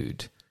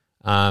food,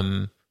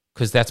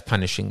 because that's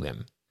punishing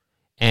them.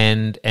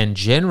 And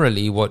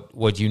generally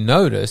what you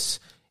notice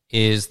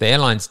is the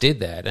airlines did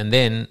that, and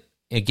then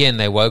again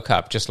they woke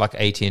up just like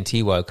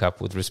AT&T woke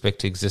up with respect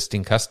to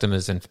existing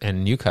customers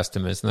and new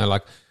customers, and they're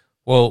like,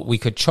 well, we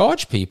could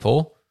charge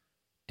people.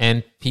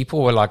 And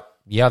people were like,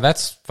 yeah,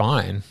 that's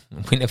fine.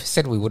 We never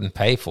said we wouldn't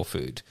pay for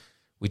food.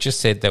 We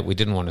just said that we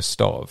didn't want to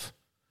starve.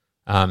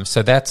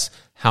 So that's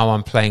how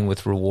I'm playing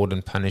with reward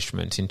and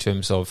punishment in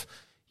terms of,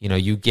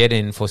 you get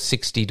in for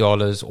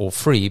 $60 or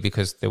free,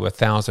 because there were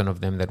 1,000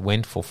 of them that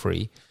went for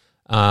free.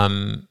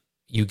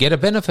 You get a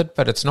benefit,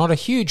 but it's not a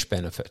huge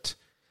benefit.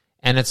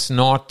 And it's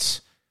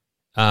not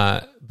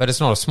a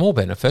small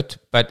benefit.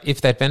 But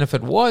if that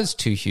benefit was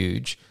too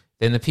huge,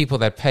 then the people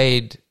that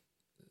paid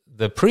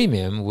the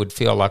premium would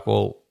feel like,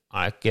 well,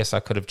 I guess I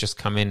could have just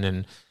come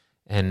in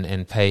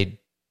and paid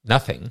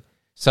nothing.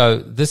 So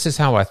this is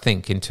how I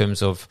think in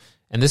terms of,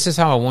 and this is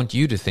how I want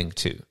you to think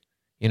too.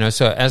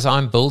 So as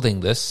I'm building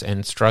this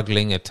and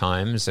struggling at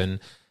times, and,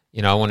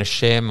 I want to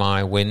share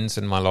my wins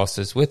and my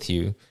losses with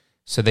you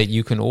so that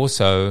you can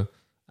also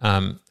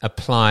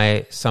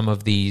apply some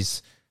of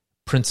these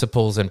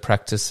principles and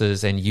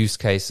practices and use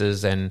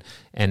cases and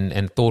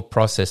thought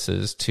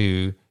processes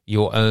to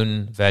your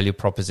own value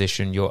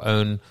proposition, your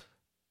own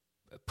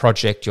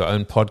project, your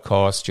own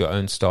podcast, your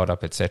own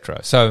startup, etc.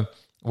 So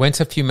went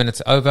a few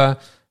minutes over.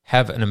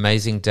 Have an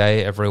amazing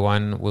day,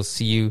 everyone. We'll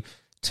see you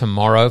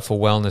tomorrow for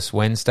Wellness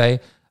Wednesday.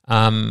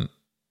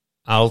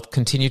 I'll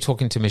continue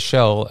talking to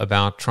Michelle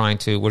about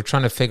we're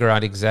trying to figure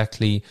out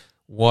exactly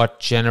what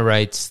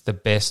generates the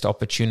best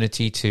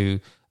opportunity to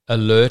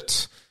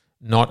alert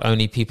not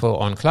only people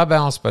on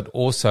Clubhouse, but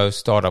also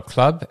Startup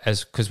Club,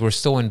 because we're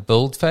still in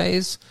build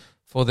phase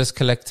for this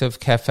collective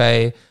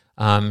cafe.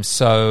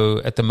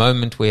 So at the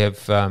moment we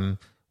have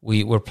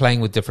we're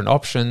playing with different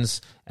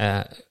options.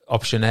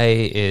 Option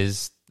A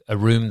is a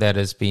room that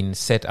has been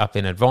set up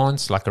in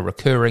advance, like a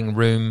recurring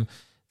room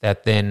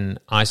that then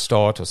I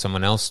start or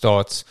someone else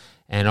starts.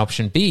 And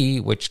option B,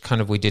 which kind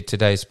of we did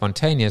today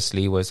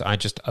spontaneously, was I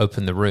just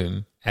opened the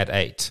room at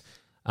 8.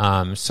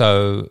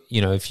 So,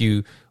 if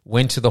you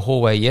went to the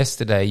hallway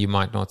yesterday, you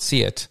might not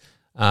see it.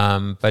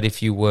 But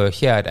if you were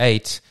here at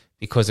 8,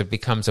 because it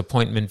becomes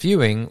appointment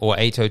viewing, or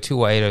 8:02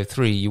 or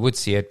 8:03, you would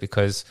see it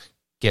because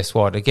guess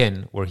what?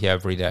 Again, we're here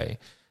every day.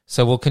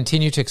 So we'll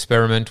continue to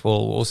experiment. We'll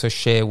also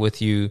share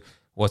with you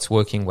what's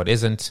working, what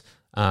isn't.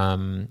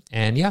 And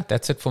yeah,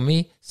 that's it for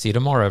me. See you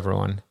tomorrow,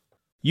 everyone.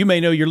 You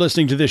may know you're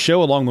listening to this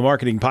show along the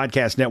Marketing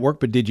Podcast Network,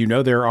 but did you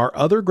know there are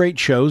other great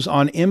shows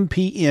on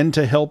MPN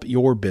to help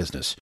your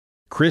business?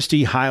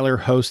 Christy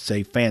Heiler hosts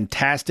a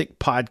fantastic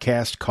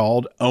podcast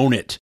called Own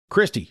It.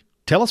 Christy,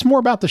 tell us more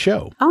about the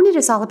show. Own It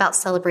is all about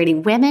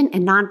celebrating women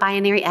and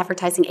non-binary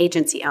advertising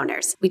agency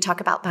owners. We talk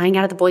about buying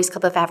out of the boys'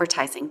 club of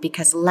advertising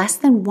because less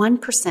than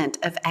 1%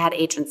 of ad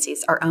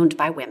agencies are owned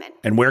by women.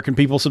 And where can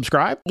people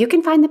subscribe? You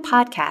can find the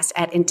podcast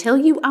at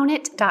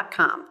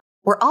untilyouownit.com.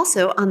 We're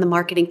also on the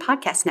Marketing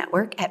Podcast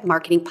Network at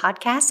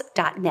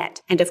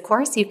marketingpodcast.net. And of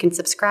course, you can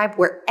subscribe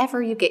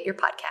wherever you get your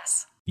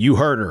podcasts. You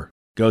heard her.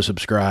 Go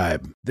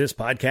subscribe. This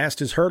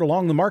podcast is heard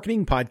along the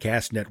Marketing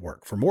Podcast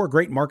Network. For more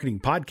great marketing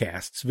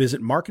podcasts,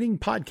 visit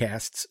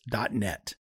marketingpodcasts.net.